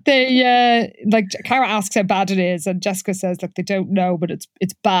they, Cara asks how bad it is, and Jessica says, look, they don't know, but it's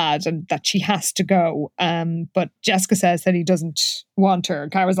bad, and that she has to go. But Jessica says that he doesn't want her.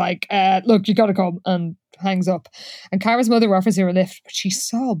 Cara's like, look, you got to come, and hangs up. And Cara's mother offers her a lift, but she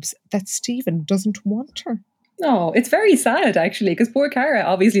sobs that Stephen doesn't want her. Oh, it's very sad, actually, because poor Cara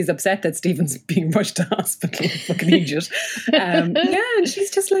obviously is upset that Stephen's being rushed to hospital. Fucking idiot. And she's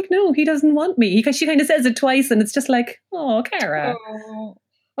just like, no, he doesn't want me. Because she kind of says it twice, and it's just like, oh, Cara. Oh,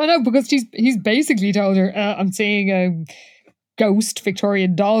 I know, because he's basically told her, I'm seeing a ghost,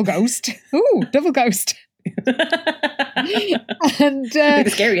 Victorian doll ghost. Ooh, double ghost. And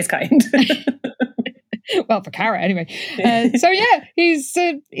the scariest kind. Well, for Cara, anyway. So yeah, he's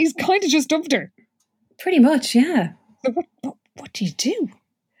kind of just dumped her. Pretty much, yeah. So what do you do?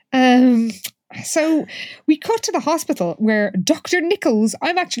 So we cut to the hospital where Dr. Nichols,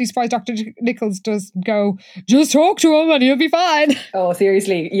 I'm actually surprised Dr. Nichols does go, just talk to him and he'll be fine. Oh,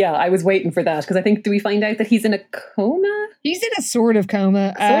 seriously. Yeah, I was waiting for that because I think, do we find out that he's in a coma? He's in a sort of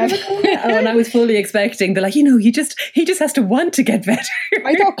coma. Sort of a coma? Oh, and I was fully expecting, they're like, he just has to want to get better.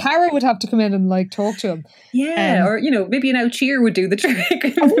 I thought Cara would have to come in and talk to him. Yeah, or, maybe an cheer would do the trick.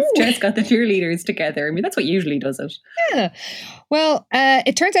 Jess got the cheerleaders together. I mean, that's what usually does it. Yeah. Well,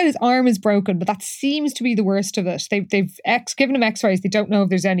 it turns out his arm is broken, but that seems to be the worst of it. They've given him x-rays. They don't know if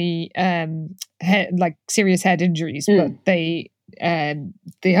there's any serious head injuries, but they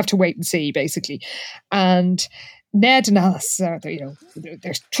have to wait and see, basically. And Ned and Alice,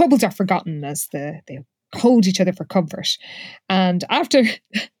 their troubles are forgotten as they hold each other for comfort. And after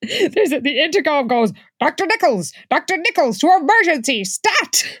the intercom goes, Dr. Nichols, to emergency,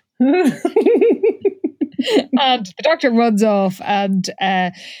 stat! And the doctor runs off, and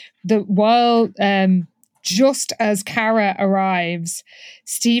just as Cara arrives,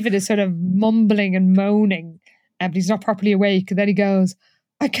 Stephen is sort of mumbling and moaning, but he's not properly awake. And then he goes,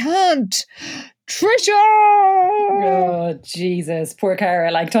 I can't. Tricia! Oh, Jesus. Poor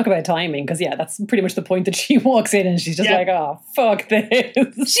Cara. Talk about timing, because, that's pretty much the point that she walks in and she's just like, oh, fuck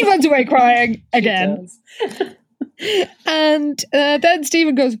this. She runs away crying again. And then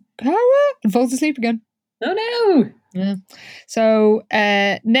Stephen goes, Cara, and falls asleep again. Oh no. Yeah. So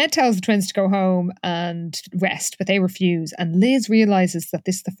Ned tells the twins to go home and rest, but they refuse. And Liz realizes that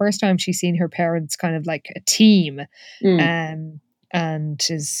this is the first time she's seen her parents kind of like a team, and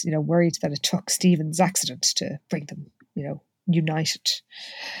is, worried that it took Stephen's accident to bring them, united.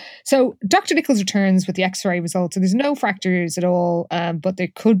 So Dr. Nichols returns with the X-ray results. So there's no fractures at all, but there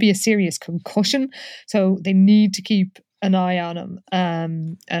could be a serious concussion. So they need to keep an eye on him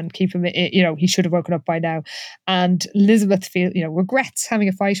and keep him, he should have woken up by now. And Elizabeth regrets having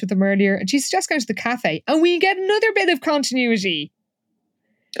a fight with him earlier, and she suggests going to the cafe, and we get another bit of continuity.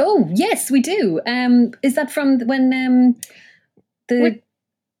 Oh yes, we do. Is that from when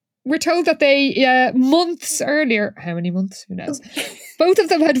we're told that they months earlier, how many months, who knows, both of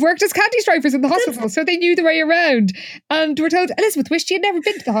them had worked as candy stripers in the hospital, so they knew the way around. And we're told Elizabeth wished she had never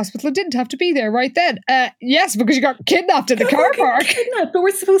been to the hospital and didn't have to be there right then. Yes, because she got kidnapped in the car park. Kidnapped, but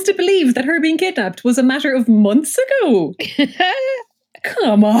we're supposed to believe that her being kidnapped was a matter of months ago.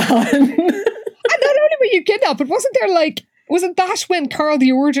 Come on. And not only were you kidnapped, but wasn't that when Carl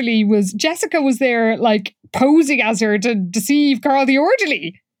the Orderly Jessica was there like posing as her to deceive Carl the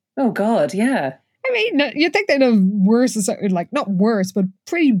Orderly? Oh God, yeah. I mean, you'd think they'd have worse, not worse, but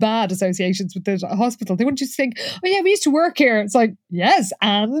pretty bad associations with the hospital. They wouldn't just think, oh yeah, we used to work here. It's like, yes,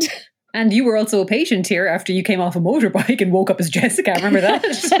 and you were also a patient here after you came off a motorbike and woke up as Jessica. Remember that?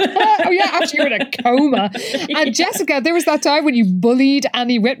 Oh yeah, after you were in a coma. And Jessica, there was that time when you bullied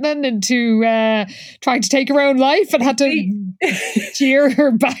Annie Whitman into trying to take her own life and had to cheer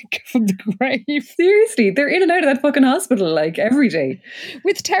her back from the grave. Seriously, they're in and out of that fucking hospital like every day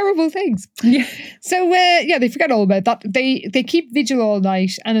with terrible things. Yeah. So they forget all about that. They keep vigil all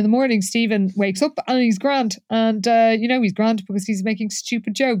night, and in the morning Stephen wakes up and he's grand, and he's grand because he's making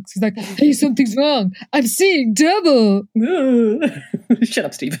stupid jokes. He's like, hey, something's wrong. I'm seeing double. Shut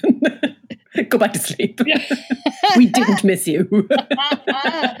up, Stephen. Go back to sleep. We didn't miss you.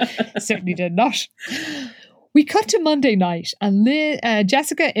 Certainly did not. We cut to Monday night, and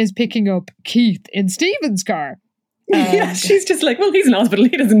Jessica is picking up Keith in Stephen's car. Yeah, she's just like, well, he's in hospital.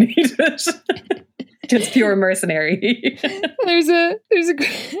 He doesn't need it. Just pure mercenary. There's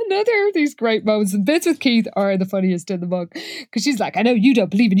another of these great moments. The bits with Keith are the funniest in the book, because she's like, I know you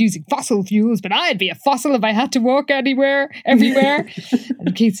don't believe in using fossil fuels, but I'd be a fossil if I had to walk everywhere.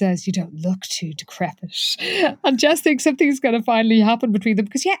 And Keith says, you don't look too decrepit. And Jess thinks something's going to finally happen between them,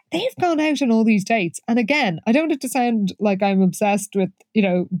 because they've gone out on all these dates. And again, I don't want it to sound like I'm obsessed with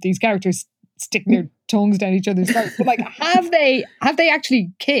these characters sticking their tongues down each other's throats, but like, have they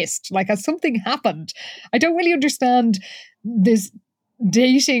actually kissed? Like, has something happened? I don't really understand this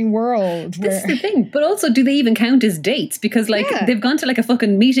dating world. This is the thing. But also, do they even count as dates? Because they've gone to like a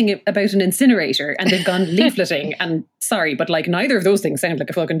fucking meeting about an incinerator, and they've gone leafleting, and sorry, but like neither of those things sound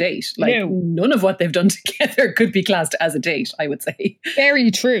like a fucking date. Like none of what they've done together could be classed as a date, I would say. Very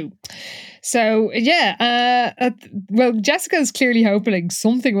true. So, Jessica's clearly hoping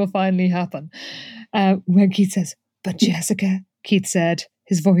something will finally happen. When Keith says, but Jessica, Keith said,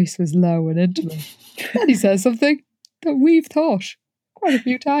 his voice was low and intimate. And he says something that we've thought quite a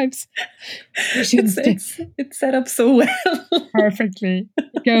few times. It's set up so well. Perfectly.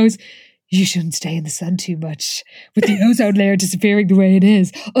 He goes, you shouldn't stay in the sun too much. With the ozone layer disappearing the way it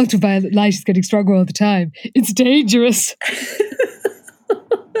is, ultraviolet light is getting stronger all the time. It's dangerous.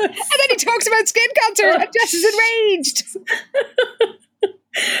 And then he talks about skin cancer, and Jess is enraged.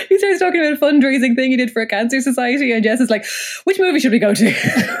 He starts talking about a fundraising thing he did for a cancer society, and Jess is like, which movie should we go to?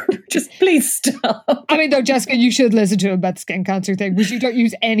 Just please stop. I mean, though, Jessica, you should listen to him about the skin cancer thing, because you don't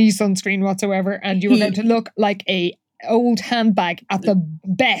use any sunscreen whatsoever, and you are going to look like a old handbag at the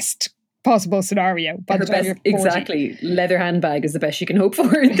best possible scenario. By the time you're 40. Exactly. Leather handbag is the best you can hope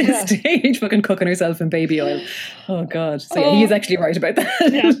for at this stage. Fucking cooking herself in baby oil. Oh God. So he is actually right about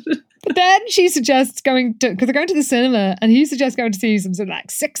that. Yeah. But then she suggests because they're going to the cinema, and he suggests going to see some sort of like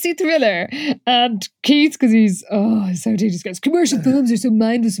sexy thriller. And Keith, because he's so tedious, goes, commercial films are so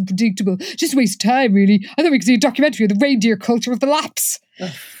mindless and predictable. Just a waste of time, really. I thought we could see a documentary of the reindeer culture of the Lapps. Oh,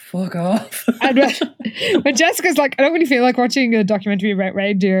 fuck off. And when Jessica's like, I don't really feel like watching a documentary about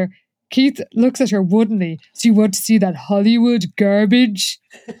reindeer, Keith looks at her woodenly. So you want to see that Hollywood garbage?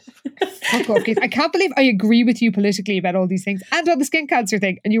 Fuck off, Keith. I can't believe I agree with you politically about all these things and on the skin cancer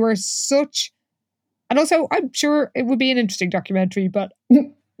thing. And you are such... And also, I'm sure it would be an interesting documentary, but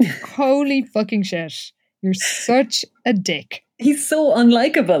holy fucking shit. You're such a dick. He's so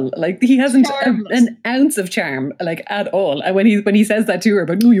unlikable. Like, he hasn't an ounce of charm, like, at all. And when he says that to her,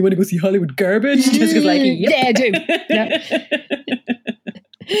 but no, you want to go see Hollywood garbage? Jessica's like, yep. Yeah, I do. Yeah.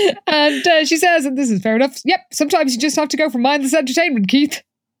 And she says, and this is fair enough, yep, sometimes you just have to go for mindless entertainment, Keith.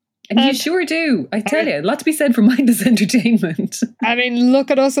 And you sure do. I tell you, a lot to be said for mindless entertainment. I mean,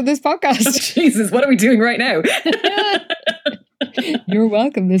 look at us on this podcast. Oh, Jesus, what are we doing right now? You're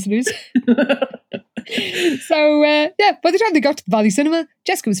welcome, listeners. So, by the time they got to the Valley Cinema,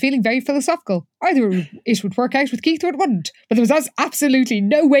 Jessica was feeling very philosophical. Either it would work out with Keith or it wouldn't. But there was absolutely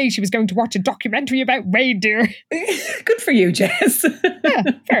no way she was going to watch a documentary about reindeer. Good for you, Jess. Yeah,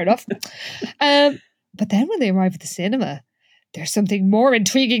 fair enough. But then when they arrive at the cinema, there's something more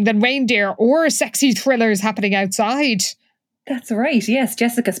intriguing than reindeer or sexy thrillers happening outside. That's right, yes.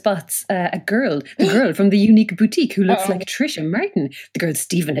 Jessica spots the girl from the unique boutique who looks like Tricia Martin, the girl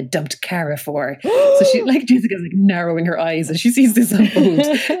Stephen had dumped Cara for. So Jessica's narrowing her eyes as she sees this unfold.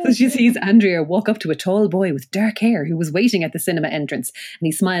 So she sees Andrea walk up to a tall boy with dark hair who was waiting at the cinema entrance, and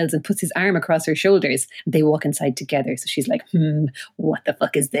he smiles and puts his arm across her shoulders. They walk inside together. So she's like, what the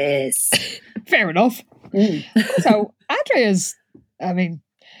fuck is this? Fair enough. So Andrea's,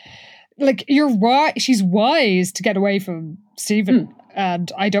 you're right. She's wise to get away from Stephen,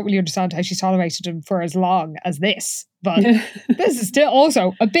 and I don't really understand how she's tolerated him for as long as this. But this is still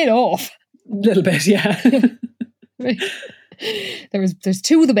also a bit off. A little bit, yeah. There's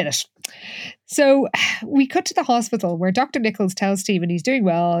two of them in it. So we cut to the hospital where Dr. Nichols tells Stephen he's doing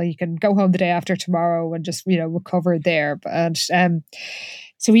well. He can go home the day after tomorrow and just recover there. And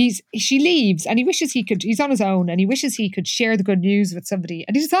so she leaves, and he wishes he could. He's on his own, and he wishes he could share the good news with somebody.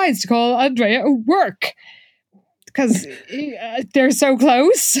 And he decides to call Andrea at work because they're so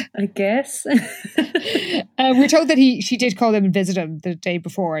close, I guess. We're told that she did call him and visit him the day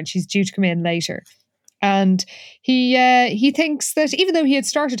before, and she's due to come in later. And he thinks that even though he had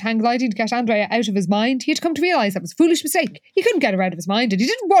started hang gliding to get Andrea out of his mind, he had come to realise that was a foolish mistake. He couldn't get her out of his mind, and he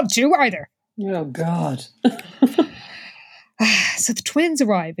didn't want to either. Oh, God. So the twins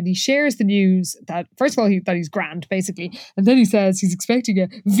arrive, and he shares the news that, first of all, that he's grand, basically. And then he says he's expecting a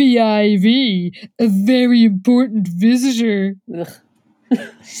VIV, a very important visitor. The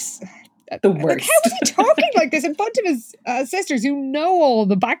worst. How is he talking like this in front of his sisters who know all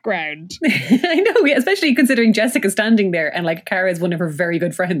the background? I know, yeah, especially considering Jessica standing there and Cara is one of her very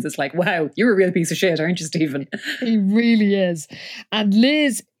good friends. It's like, wow, you're a real piece of shit, aren't you, Stephen? He really is. And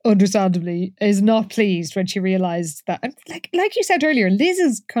Liz, understandably, is not pleased when she realised that, and like you said earlier, Liz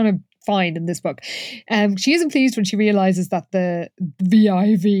is kind of fine in this book. She isn't pleased when she realises that the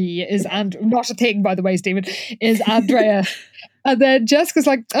VIV is, and not a thing, by the way, Stephen, is Andrea. And then Jessica's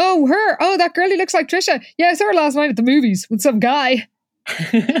like, that girl who looks like Tricia. Yeah, I saw her last night at the movies with some guy.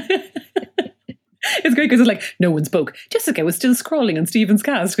 It's great because it's like no one spoke. Jessica was still scrolling on Stephen's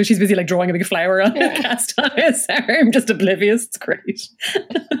cast because she's busy drawing a big flower on a cast on his arm, just oblivious. It's great.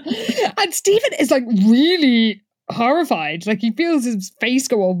 And Stephen is really horrified. He feels his face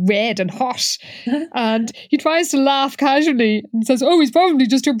go all red and hot, and he tries to laugh casually and says, he's probably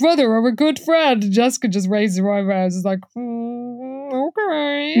just your brother or a good friend. And Jessica just raises her eyebrows. It's like,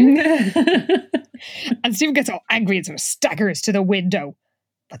 okay. And Stephen gets all angry and sort of staggers to the window,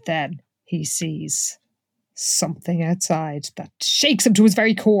 but then he sees something outside that shakes him to his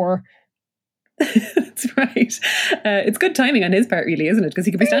very core. That's right. It's good timing on his part, really, isn't it? Because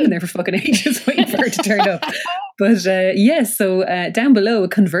he could be standing there for fucking ages waiting for her to turn up. But yes, so down below, a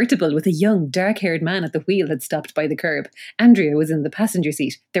convertible with a young, dark-haired man at the wheel had stopped by the curb. Andrea was in the passenger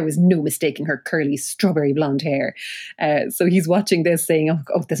seat. There was no mistaking her curly, strawberry blonde hair. So he's watching this saying,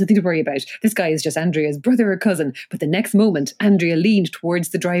 there's nothing to worry about. This guy is just Andrea's brother or cousin. But the next moment, Andrea leaned towards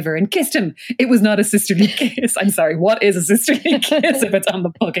the driver and kissed him. It was not a sisterly kiss. I'm sorry, what is a sisterly kiss if it's on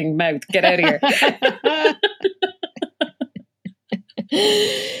the fucking mouth? Get out of here.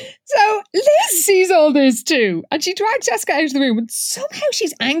 So Liz sees all this too, and she drags Jessica out of the room, and somehow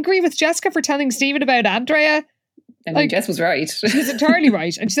she's angry with Jessica for telling Stephen about Andrea. I mean, Jess was right. She was entirely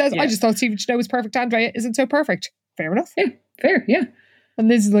right. And she says, I just thought Stephen should know his perfect Andrea isn't so perfect. Fair enough. Yeah, fair, yeah. And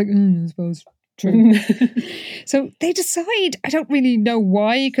Liz is like, I suppose. True. So they decide, I don't really know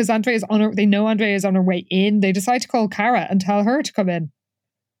why, because they know Andrea is on her way in. They decide to call Cara and tell her to come in.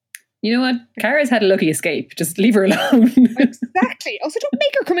 You know what? Cara's had a lucky escape. Just leave her alone. Exactly. Also, don't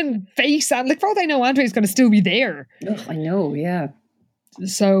make her come in face. And for all they know, Andrea's going to still be there. Oh, I know, yeah.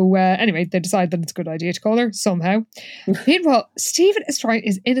 So anyway, they decide that it's a good idea to call her somehow. Meanwhile, Stephen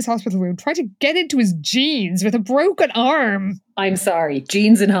is in his hospital room trying to get into his jeans with a broken arm. I'm sorry,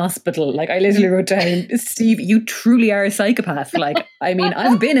 jeans in hospital. I literally wrote down, Steve, you truly are a psychopath.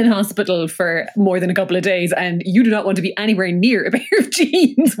 I've been in hospital for more than a couple of days, and you do not want to be anywhere near a pair of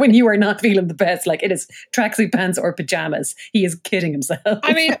jeans when you are not feeling the best. It is tracksuit pants or pajamas. He is kidding himself.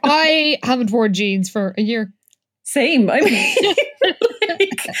 I haven't worn jeans for a year. Same. I mean,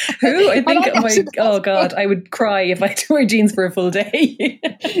 like, who? I think, oh God, I would cry if I had to wear jeans for a full day.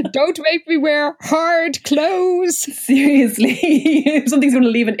 Don't make me wear hard clothes. Seriously. If something's going to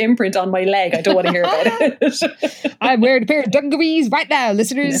leave an imprint on my leg, I don't want to hear about it. I'm wearing a pair of dungarees right now,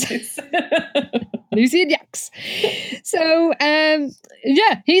 listeners. Nice. Lucy and Yax. So,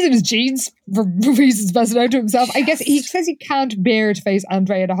 he's in his jeans for reasons best known to himself. I guess he says he can't bear to face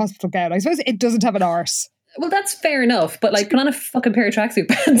Andrea in a hospital gown. I suppose it doesn't have an arse. Well, that's fair enough, but like put on a fucking pair of tracksuit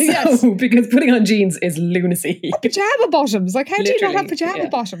pants. Yes. Because putting on jeans is lunacy. Or pajama bottoms. Like, how do you not have pajama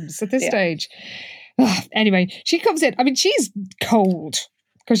bottoms at this stage? Anyway, she comes in. I mean, she's cold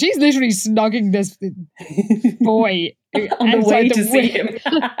because she's literally snogging this boy on the way to see him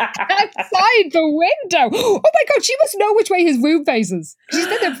outside the window. Oh my God, she must know which way his room faces. She's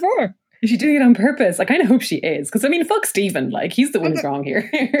been there before. Is she doing it on purpose? I kind of hope she is. Because, I mean, fuck Stephen. Like, he's the one who's wrong here.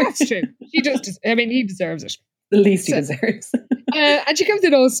 That's true. He deserves it. The least he deserves. And she comes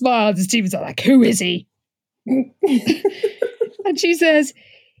in all smiles and Stephen's all like, who is he? And she says,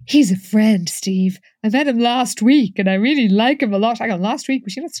 he's a friend, Steve. I met him last week and I really like him a lot. Hang on, last week?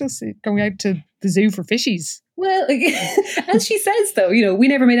 Was she not still going out to the zoo for fishies? Well, as she says, though, we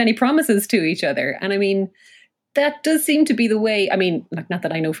never made any promises to each other. And I mean, that does seem to be the way. I mean, not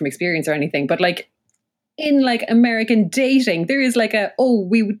that I know from experience or anything, but like in like American dating, there is like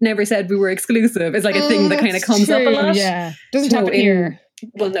we would never said we were exclusive. It's like a thing that kind of comes up a lot. Yeah, doesn't happen here.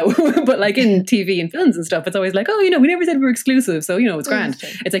 Well, no, but like in TV and films and stuff, it's always like, we never said we were exclusive, so it's grand.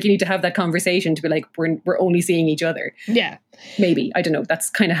 It's like you need to have that conversation to be like, we're only seeing each other. Yeah, maybe, I don't know. That's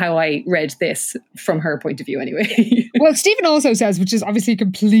kind of how I read this from her point of view, anyway. Well, Stephen also says, which is obviously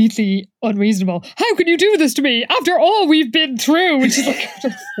completely unreasonable, how can you do this to me after all we've been through? Which is like,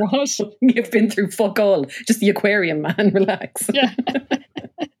 what? You've been through fuck all. Just the aquarium, man. Relax. Yeah.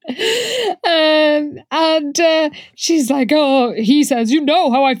 And she's like, he says, you know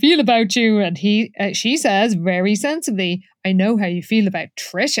how I feel about you. And she says very sensibly, I know how you feel about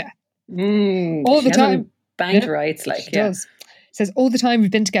Tricia. All the time. Banked rights, like, she does. Says, all the time we've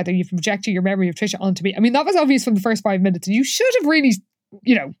been together, you've projected your memory of Tricia onto me. I mean, that was obvious from the first 5 minutes. And you should have really,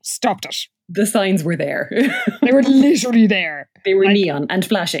 stopped it. The signs were there. They were literally there. They were neon and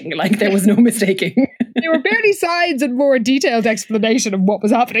flashing. Like, there was no mistaking. They were barely signs and more detailed explanation of what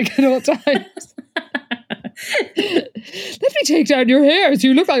was happening at all times. Let me take down your hair so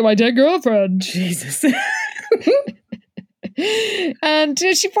you look like my dead girlfriend. Jesus. And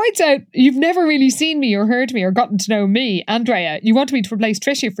she points out, you've never really seen me or heard me or gotten to know me, Andrea. You wanted me to replace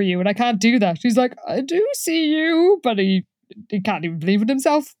Tricia for you and I can't do that. She's like, I do see you, but he can't even believe it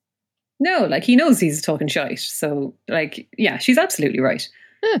himself. No, like he knows he's talking shite. So like, yeah, she's absolutely right.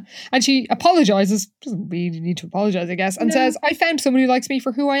 Yeah. And she apologises, doesn't really need to apologise, I guess, and says, I found someone who likes me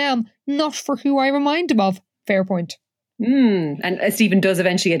for who I am, not for who I remind him of. Fair point. And Stephen does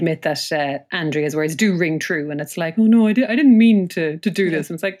eventually admit that Andrea's words do ring true, and it's like, oh no, I didn't mean to do this.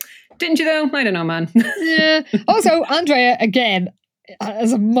 And it's like, didn't you though? I don't know, man. Yeah. Also, Andrea, again,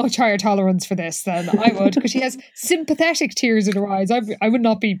 has a much higher tolerance for this than I would, because she has sympathetic tears in her eyes. I would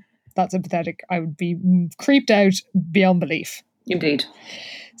not be that sympathetic. I would be creeped out beyond belief. Indeed.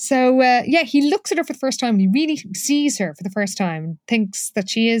 So, he looks at her for the first time and he really sees her for the first time and thinks that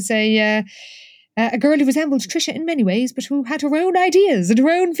she is a girl who resembled Tricia in many ways, but who had her own ideas and her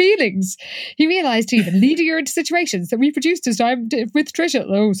own feelings. He realised even leading her into situations that we produced this time with Tricia.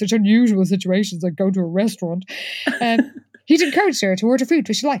 Oh, such unusual situations like go to a restaurant. He'd encouraged her to order food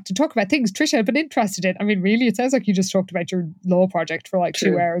which she liked and talk about things Tricia had been interested in. I mean, really, it sounds like you just talked about your law project for like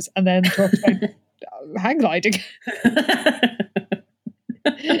 2 hours and then talked about hang gliding.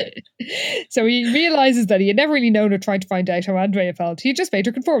 So he realises that he had never really known or tried to find out how Andrea felt. He just made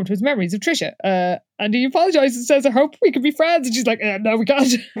her conform to his memories of Tricia. And he apologises and says, I hope we can be friends. And she's like, no, we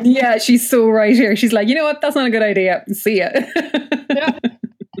can't. Yeah, she's so right here. She's like, you know what? That's not a good idea. See ya. Yeah.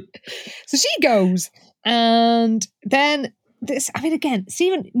 So she goes. And then again,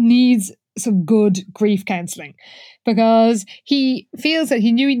 Stephen needs some good grief counselling because he feels that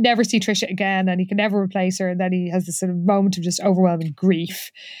he knew he'd never see Tricia again and he can never replace her, and then he has this sort of moment of just overwhelming grief,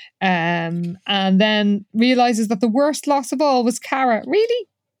 and then realises that the worst loss of all was Cara. Really?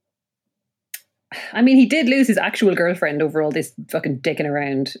 I mean, he did lose his actual girlfriend over all this fucking dicking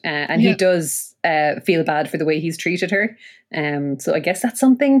around, and he does feel bad for the way he's treated her, so I guess that's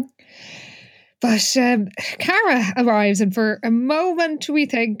something. But Cara arrives, and for a moment we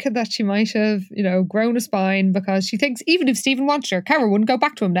think that she might have, grown a spine, because she thinks even if Stephen wanted her, Cara wouldn't go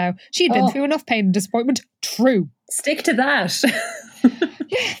back to him now. She'd been through enough pain and disappointment. True. Stick to that.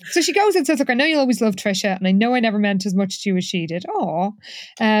 Yeah. So she goes and says, look, I know you'll always love Tricia, and I know I never meant as much to you as she did. Aw.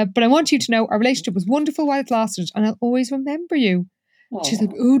 But I want you to know our relationship was wonderful while it lasted, and I'll always remember you. Aww. She's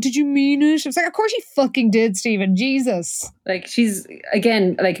like, oh, did you mean it? I was like, of course you fucking did, Stephen. Jesus. Like, she's,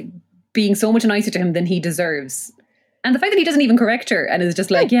 again, like, being so much nicer to him than he deserves. And the fact that he doesn't even correct her and is just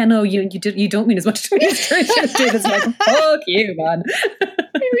like, yeah, no, you don't mean as much to me as Tricia did. It's like, fuck you, man.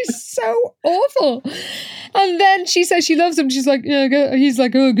 It was so awful. And then she says she loves him. She's like, yeah, he's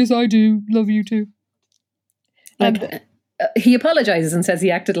like, oh, I guess I do love you too. Like, he apologizes and says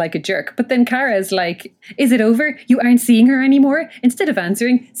he acted like a jerk. But then Cara's like, is it over? You aren't seeing her anymore? Instead of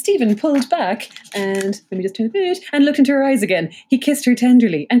answering, Stephen pulled back and, let me just turn the page, and looked into her eyes again. He kissed her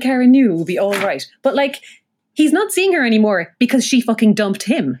tenderly and Cara knew it would be all right. But like, he's not seeing her anymore because she fucking dumped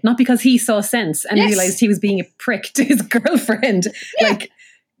him, not because he saw sense and realized he was being a prick to his girlfriend. Yeah.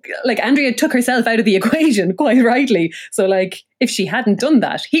 Like Andrea took herself out of the equation, quite rightly. So like, if she hadn't done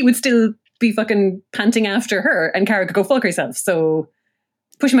that, he would still be fucking panting after her and Cara could go fuck herself. So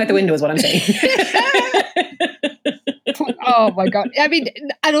push him out the window is what I'm saying. Oh my God. I mean,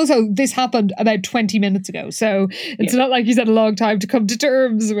 and also this happened about 20 minutes ago. So it's not like he's had a long time to come to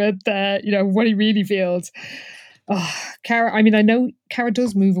terms with, what he really feels. Oh, Cara, I mean, I know Cara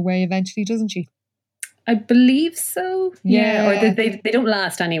does move away eventually, doesn't she? I believe so. Yeah. Or they don't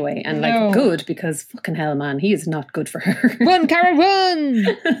last anyway. And like, good, because fucking hell, man, he is not good for her. Run, Cara, run!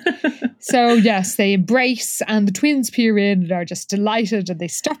 So yes, they embrace and the twins peer in and are just delighted, and they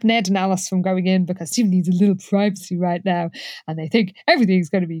stop Ned and Alice from going in because Stephen needs a little privacy right now. And they think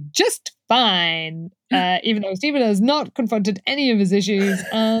everything's going to be just fine. Even though Stephen has not confronted any of his issues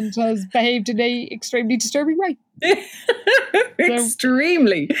and has behaved in a extremely disturbing way.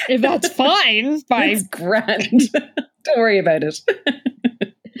 Extremely. So, if that's fine, it's grand. Don't worry about it.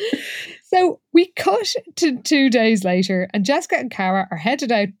 So we cut to 2 days later, and Jessica and Cara are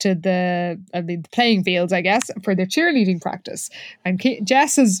headed out to the playing fields, I guess, for their cheerleading practice. And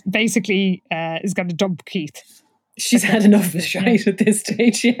Jess is basically is going to dump Keith. She's had enough of the shite at this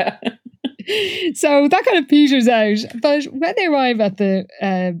stage, yeah. So that kind of peters out. But when they arrive at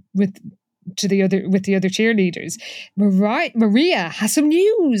the with the other cheerleaders, Maria has some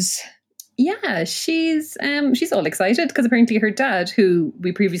news. Yeah, she's all excited because apparently her dad, who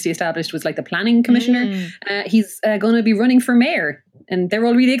we previously established was like the planning commissioner, he's going to be running for mayor, and they're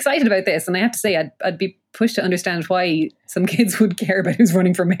all really excited about this. And I have to say, I'd be pushed to understand why some kids would care about who's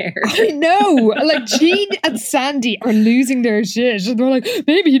running for mayor. I know, like Jean and Sandy are losing their shit, and they're like,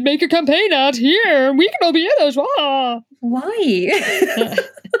 maybe he'd make a campaign ad here, we can all be in it. Ah. Why?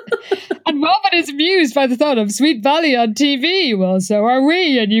 And Robin is amused by the thought of Sweet Valley on TV. Well, so are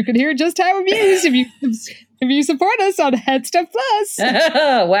we, and you can hear just how amused if you support us on Head Stuff Plus.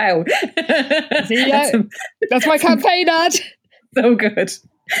 Oh, wow. See, that's my campaign ad. So good.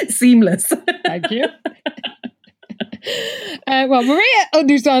 Seamless. Thank you. Well, Maria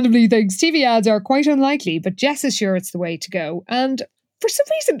understandably thinks TV ads are quite unlikely, but Jess is sure it's the way to go. And for some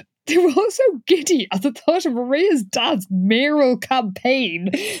reason, they were also giddy at the thought of Maria's dad's mayoral campaign.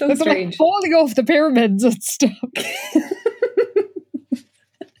 So that's strange. Like falling off the pyramids and stuff.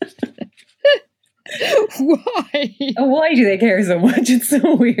 Why? Why do they care so much? It's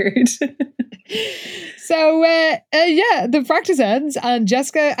so weird. So, the practice ends and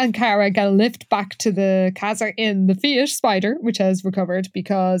Jessica and Cara get a lift back to the Casa in the Fiat Spider, which has recovered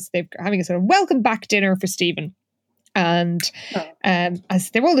because they're having a sort of welcome back dinner for Stephen. And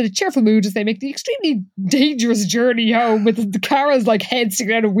as they're all in a cheerful mood as they make the extremely dangerous journey home with the Cara's like head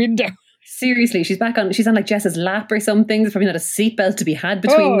sticking out a window. Seriously, she's on like Jess's lap or something. There's probably not a seatbelt to be had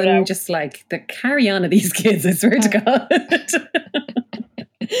between them. No. Just like the carry on of these kids, I swear to God.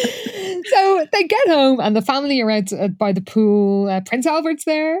 So they get home and the family are out by the pool. Prince Albert's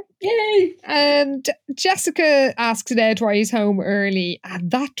there. Yay! And Jessica asks Ned why he's home early, and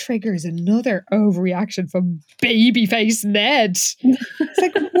that triggers another overreaction from babyface Ned. It's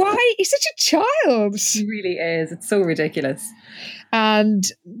like, why? He's such a child. He really is. It's so ridiculous. And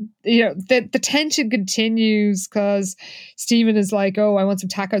the tension continues because Stephen is like, oh, I want some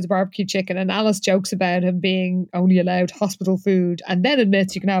tacos, barbecue chicken, and Alice jokes about him being only allowed hospital food, and then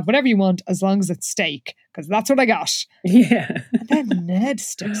admits you can have whatever you want as long as it's steak, because that's what I got. Yeah. And then Ned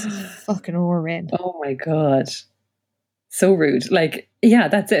sticks his fucking oar in. Oh my God. So rude. Like, yeah,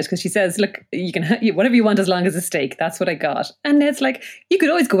 that's it. Because she says, look, you can have whatever you want as long as a steak. That's what I got. And Ned's like, you could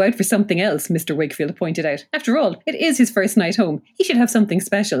always go out for something else, Mr. Wakefield pointed out. After all, it is his first night home. He should have something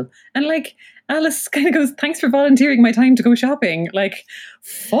special. And like, Alice kind of goes, thanks for volunteering my time to go shopping. Like,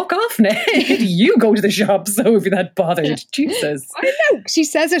 fuck off, Ned. You go to the shops if you're that bothered. Jesus. I know. She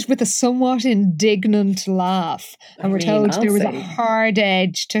says it with a somewhat indignant laugh. And we're told there was a hard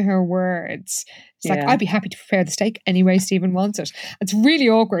edge to her words. It's like, I'd be happy to prepare the steak anyway Stephen wants it. It's really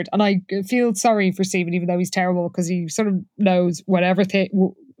awkward. And I feel sorry for Stephen, even though he's terrible, because he sort of knows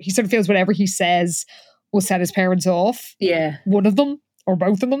he sort of feels whatever he says will set his parents off. Yeah. One of them or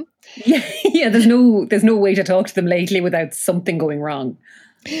both of them. Yeah. There's no way to talk to them lately without something going wrong.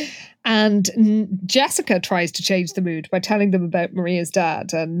 And Jessica tries to change the mood by telling them about Maria's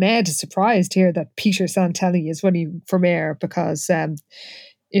dad. And Ned is surprised here that Peter Santelli is running for mayor because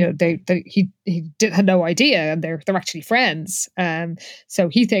he had no idea, and they're actually friends. So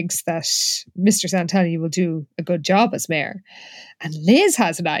he thinks that Mr. Santelli will do a good job as mayor. And Liz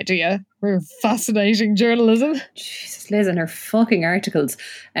has an idea. We're fascinating journalism. Jesus, Liz and her fucking articles.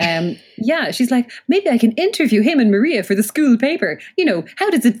 She's like, maybe I can interview him and Maria for the school paper.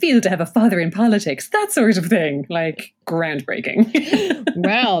 How does it feel to have a father in politics? That sort of thing. Like, groundbreaking.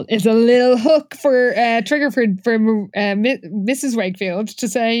 Well, it's a little hook for trigger for Mrs. Wakefield to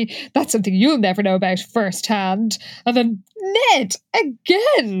say that's something you'll never know about firsthand. And then Ned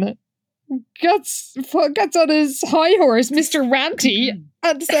again gets on his high horse, Mr. Ranty,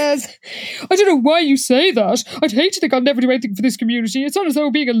 and says, I don't know why you say that. I'd hate to think I'll never do anything for this community. It's not as though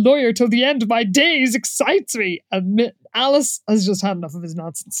being a lawyer till the end of my days excites me. And Alice has just had enough of his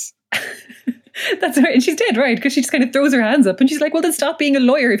nonsense. That's right. And she's dead right, because she just kind of throws her hands up and she's like, well, then stop being a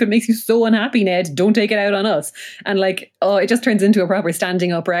lawyer if it makes you so unhappy, Ned. Don't take it out on us. And like, it just turns into a proper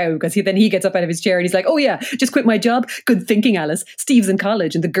standing up row, because he gets up out of his chair and he's like, oh yeah, just quit my job. Good thinking, Alice. Steve's in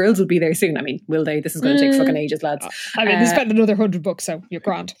college and the girls will be there soon. I mean, will they? This is going to take fucking ages, lads. I mean, they spent another $100, so you're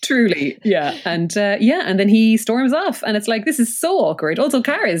grand. Truly, yeah. And and then he storms off and it's like, this is so awkward. Also,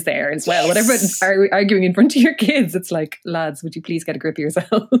 Cara's there as well. Yes. Whatever, arguing in front of your kids. It's like, lads, would you please get a grip of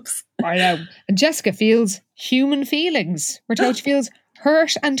yourselves? I know. And Jessica feels human feelings. We're told she feels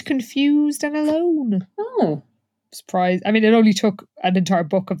hurt and confused and alone. Oh. Surprise. I mean, it only took an entire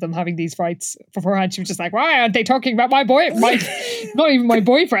book of them having these fights beforehand. She was just like, why aren't they talking about my not even my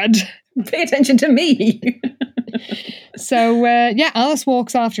boyfriend? Pay attention to me. So, Alice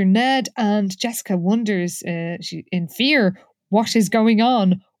walks after Ned and Jessica wonders, she in fear, what is going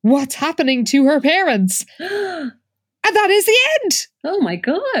on? What's happening to her parents? And that is the end. Oh my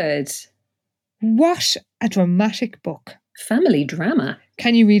God. What a dramatic book. Family drama.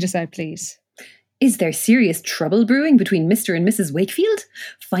 Can you read us out, please? Is there serious trouble brewing between Mr. and Mrs. Wakefield?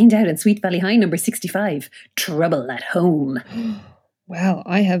 Find out in Sweet Valley High number 65. Trouble at Home. Well,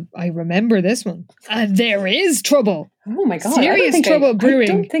 I remember this one. And there is trouble. Oh my God. Serious trouble brewing.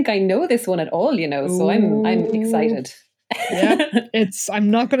 I don't think I know this one at all, so I'm excited. Yeah,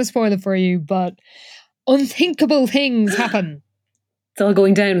 I'm not going to spoil it for you, but unthinkable things happen. It's all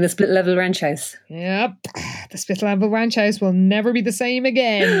going down in the Split Level Ranch House. Yep. The Split Level Ranch House will never be the same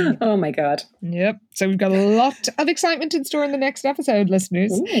again. Oh my God. Yep. So we've got a lot of excitement in store in the next episode,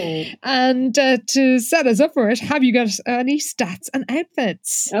 listeners. Ooh. And to set us up for it, have you got any stats and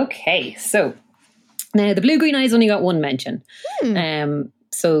outfits? Okay. So now the Blue Green Eyes only got one mention.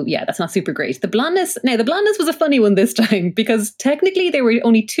 So yeah, that's not super great. The blondness was a funny one this time, because technically there were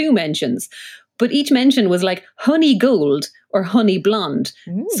only two mentions. But each mention was like honey gold or honey blonde.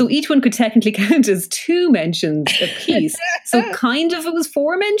 Ooh. So each one could technically count as two mentions a piece. So kind of it was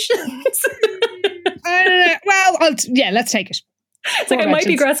four mentions. Let's take it. It's like I might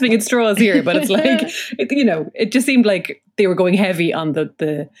be grasping at straws here, but it's like, it just seemed like they were going heavy on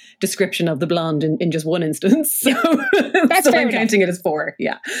the description of the blonde in just one instance. So, that's so I'm counting it as four.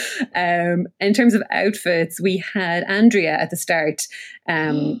 Yeah. In terms of outfits, we had Andrea at the start,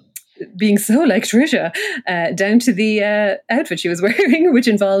 being so like Tricia, down to the outfit she was wearing, which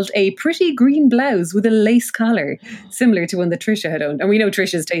involved a pretty green blouse with a lace collar, similar to one that Tricia had owned. And we know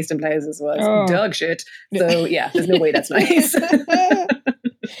Tricia's taste in blouses was dog shit. So yeah, there's no way that's nice.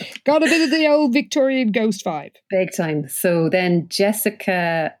 Got a bit of the old Victorian ghost vibe. Big time. So then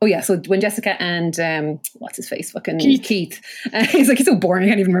Jessica... so when Jessica and... what's his face? Fucking Keith. He's so boring, I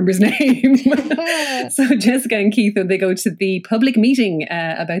can't even remember his name. So Jessica and Keith, when they go to the public meeting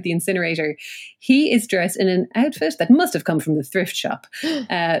about the incinerator, he is dressed in an outfit that must have come from the thrift shop.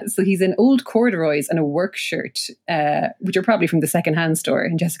 So he's in old corduroys and a work shirt, which are probably from the secondhand store.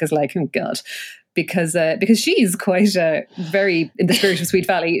 And Jessica's like, oh God. because she's quite very in the spirit of Sweet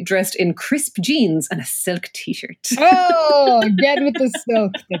Valley, dressed in crisp jeans and a silk t-shirt. Oh, get with the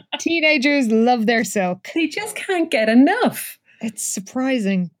silk. The teenagers love their silk. They just can't get enough. It's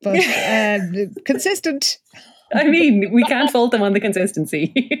surprising, but consistent. I mean, we can't fault them on the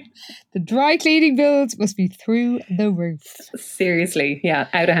consistency. The dry cleaning bills must be through the roof. Seriously, yeah,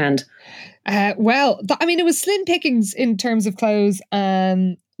 out of hand. It was slim pickings in terms of clothes,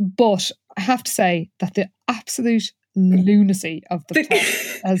 but I have to say that the absolute lunacy of the plot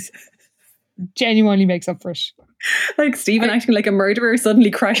has genuinely makes up for it. Like Stephen acting like a murderer,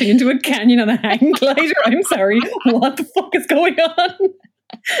 suddenly crashing into a canyon on a hang glider. I'm sorry, what the fuck is going on?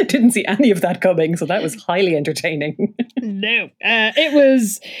 Didn't see any of that coming, so that was highly entertaining. No, it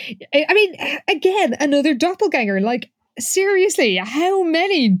was. I mean, again, another doppelganger. Like, seriously, how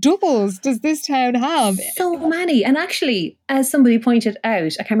many doubles does this town have? So many. And actually, as somebody pointed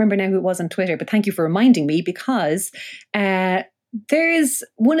out, I can't remember now who it was on Twitter, but thank you for reminding me, because there's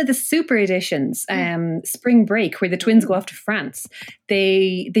one of the super editions, Spring Break, where the twins go off to France.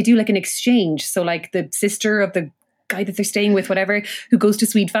 They do like an exchange. So like the sister of the guy that they're staying with, whatever, who goes to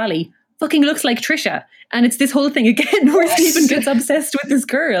Sweet Valley, fucking looks like Tricia. And it's this whole thing again where Stephen gets obsessed with this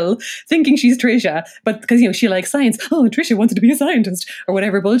girl thinking she's Tricia, but because, she likes science. Oh, Tricia wanted to be a scientist or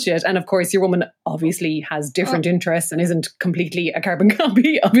whatever bullshit. And of course, your woman obviously has different interests and isn't completely a carbon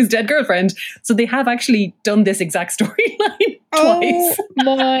copy of his dead girlfriend. So they have actually done this exact storyline twice.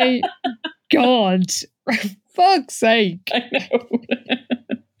 Oh my God. For fuck's sake. I know.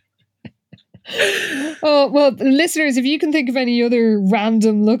 Oh, well, listeners, if you can think of any other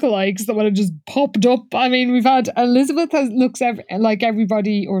random lookalikes that would have just popped up. I mean, we've had Elizabeth looks like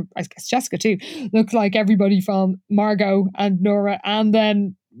everybody, or I guess Jessica too, looks like everybody from Margot and Nora, and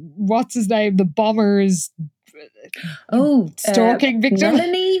then what's his name? The bomber's stalking victim.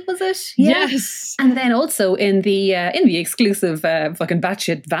 Melanie, was it? Yeah. Yes. And then also in the exclusive fucking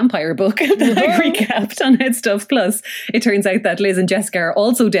batshit vampire book that I recapped on Head Stuff Plus, it turns out that Liz and Jessica are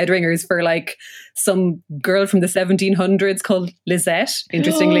also dead ringers for like some girl from the 1700s called Lisette,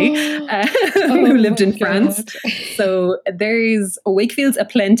 interestingly, who lived in France. So there's Wakefields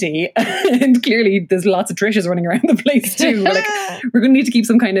aplenty, and clearly there's lots of Tricias running around the place too. Like, we're going to need to keep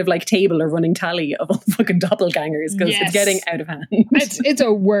some kind of like table or running tally of all fucking doppelgangers, because it's getting out of hand. It's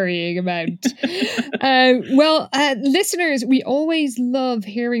a worrying amount. Listeners, we always love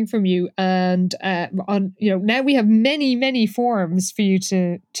hearing from you, and now we have many forms for you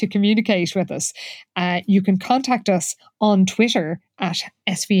to communicate with us. You can contact us on Twitter at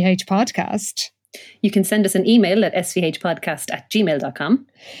SVH Podcast. You can send us an email at svhpodcast@gmail.com.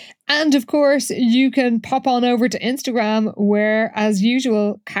 And of course, you can pop on over to Instagram, where, as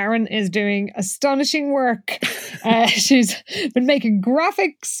usual, Karen is doing astonishing work. She's been making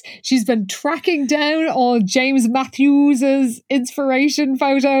graphics. She's been tracking down all James Matthews's inspiration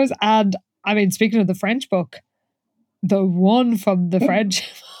photos. And I mean, speaking of the French book, the one from the French.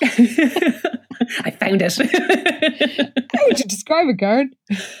 I found it. How would you describe it, Karen?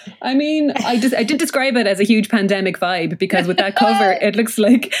 I mean, I did describe it as a huge pandemic vibe, because with that cover, it looks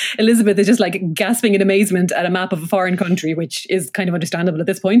like Elizabeth is just like gasping in amazement at a map of a foreign country, which is kind of understandable at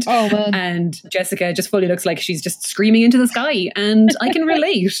this point. Oh, man. And Jessica just fully looks like she's just screaming into the sky, and I can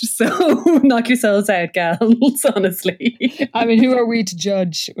relate. So knock yourselves out, gals, honestly. I mean, who are we to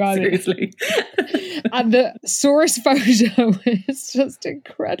judge? Seriously. And the source photo is just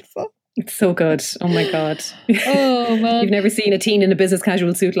incredible. It's so good. Oh my God. Oh man. You've never seen a teen in a business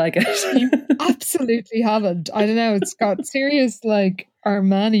casual suit like it. You absolutely haven't. I don't know. It's got serious like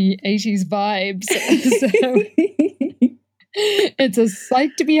Armani 80s vibes. So it's a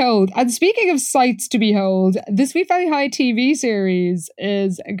sight to behold. And speaking of sights to behold, the Sweet Valley High TV series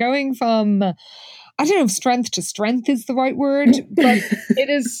is going from, I don't know if strength to strength is the right word, but it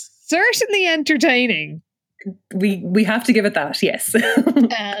is certainly entertaining. We have to give it that, yes.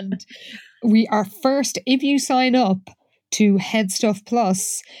 And we are first, if you sign up to Head Stuff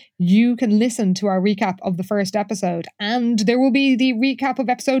Plus, you can listen to our recap of the first episode, and there will be the recap of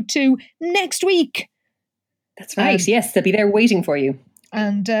episode 2 next week. That's right, yes, they'll be there waiting for you.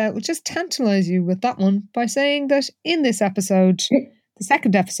 And we'll just tantalise you with that one by saying that in this episode, the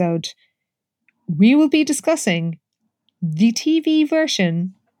second episode, we will be discussing the TV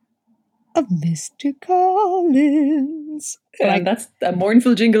version of Mr. Collins. And that's a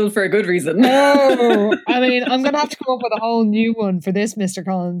mournful jingle for a good reason. Oh, I mean, I'm going to have to come up with a whole new one for this Mr.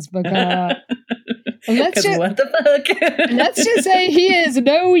 Collins, because what the fuck? Let's just say he is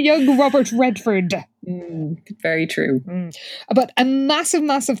no young Robert Redford. Very true. But a massive,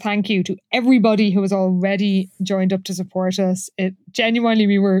 massive thank you to everybody who has already joined up to support us. It genuinely,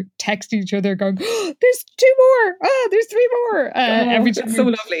 we were texting each other going, oh, there's 2 more. Oh, there's 3 more. Every time it's so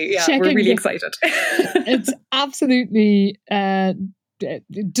lovely. Yeah, we're really excited. It's absolutely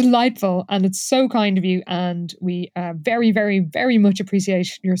delightful, and it's so kind of you, and we very, very, very much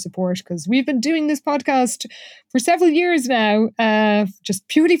appreciate your support, because we've been doing this podcast for several years now, just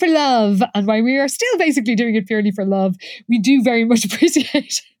purely for love, and while we are still basically doing it purely for love, we do very much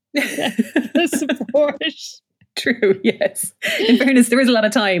appreciate the support. True, yes. In fairness, there is a lot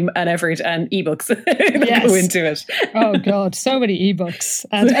of time and effort and ebooks that go into it. Oh God, so many ebooks.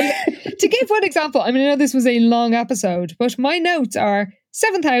 And to give one example, I mean, I know this was a long episode, but my notes are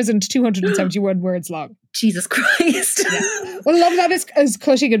 7,271 words long. Jesus Christ. Well, a lot of that is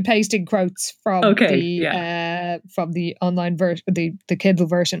cutting and pasting quotes from the online version, the Kindle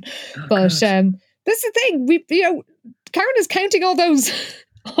version. But this is the thing, Karen is counting all those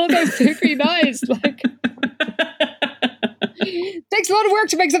flickering eyes, like. Takes a lot of work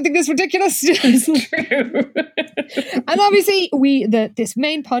to make something this ridiculous. It's true. And obviously, this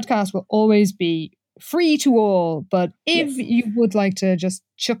main podcast will always be free to all. But if you would like to just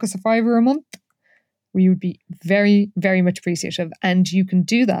chuck us a $5 a month, we would be very, very much appreciative. And you can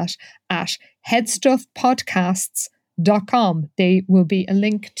do that at headstuffpodcasts.com. There will be a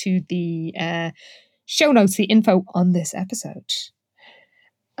link to the show notes, the info on this episode.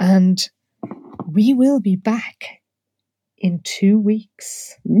 And we will be back in 2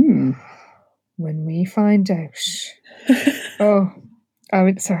 weeks when we find out.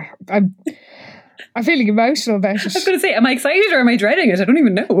 Sorry. I'm feeling emotional about it. I was going to say, am I excited or am I dreading it? I don't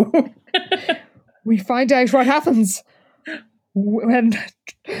even know. We find out what happens when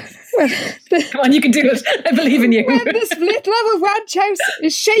come on, you can do it. I believe in you. When the split level ranch house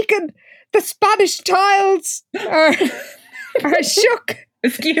is shaken, the Spanish tiles are shook.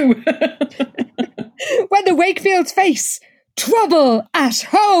 Askew. When the Wakefields face trouble at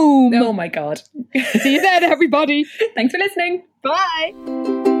home. Oh my God. See you then, everybody. Thanks for listening. Bye.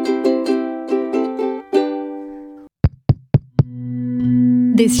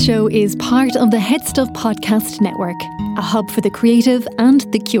 This show is part of the Head Stuff Podcast Network, a hub for the creative and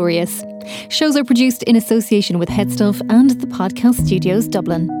the curious. Shows are produced in association with Head Stuff and the Podcast Studios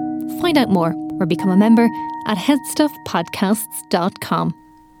Dublin. Find out more or become a member at headstuffpodcasts.com.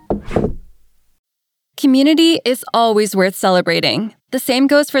 Community is always worth celebrating. The same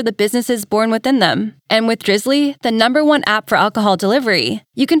goes for the businesses born within them. And with Drizzly, the #1 app for alcohol delivery,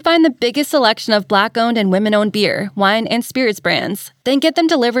 you can find the biggest selection of Black-owned and women-owned beer, wine, and spirits brands, then get them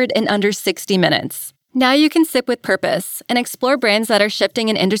delivered in under 60 minutes. Now you can sip with purpose and explore brands that are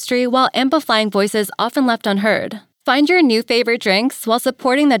shifting an industry while amplifying voices often left unheard. Find your new favorite drinks while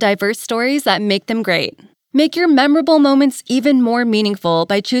supporting the diverse stories that make them great. Make your memorable moments even more meaningful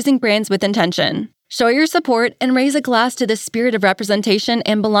by choosing brands with intention. Show your support and raise a glass to the spirit of representation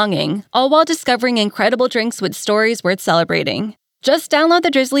and belonging, all while discovering incredible drinks with stories worth celebrating. Just download the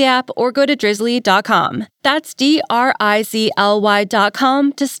Drizzly app or go to drizzly.com. That's DRIZLY.com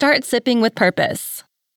to start sipping with purpose.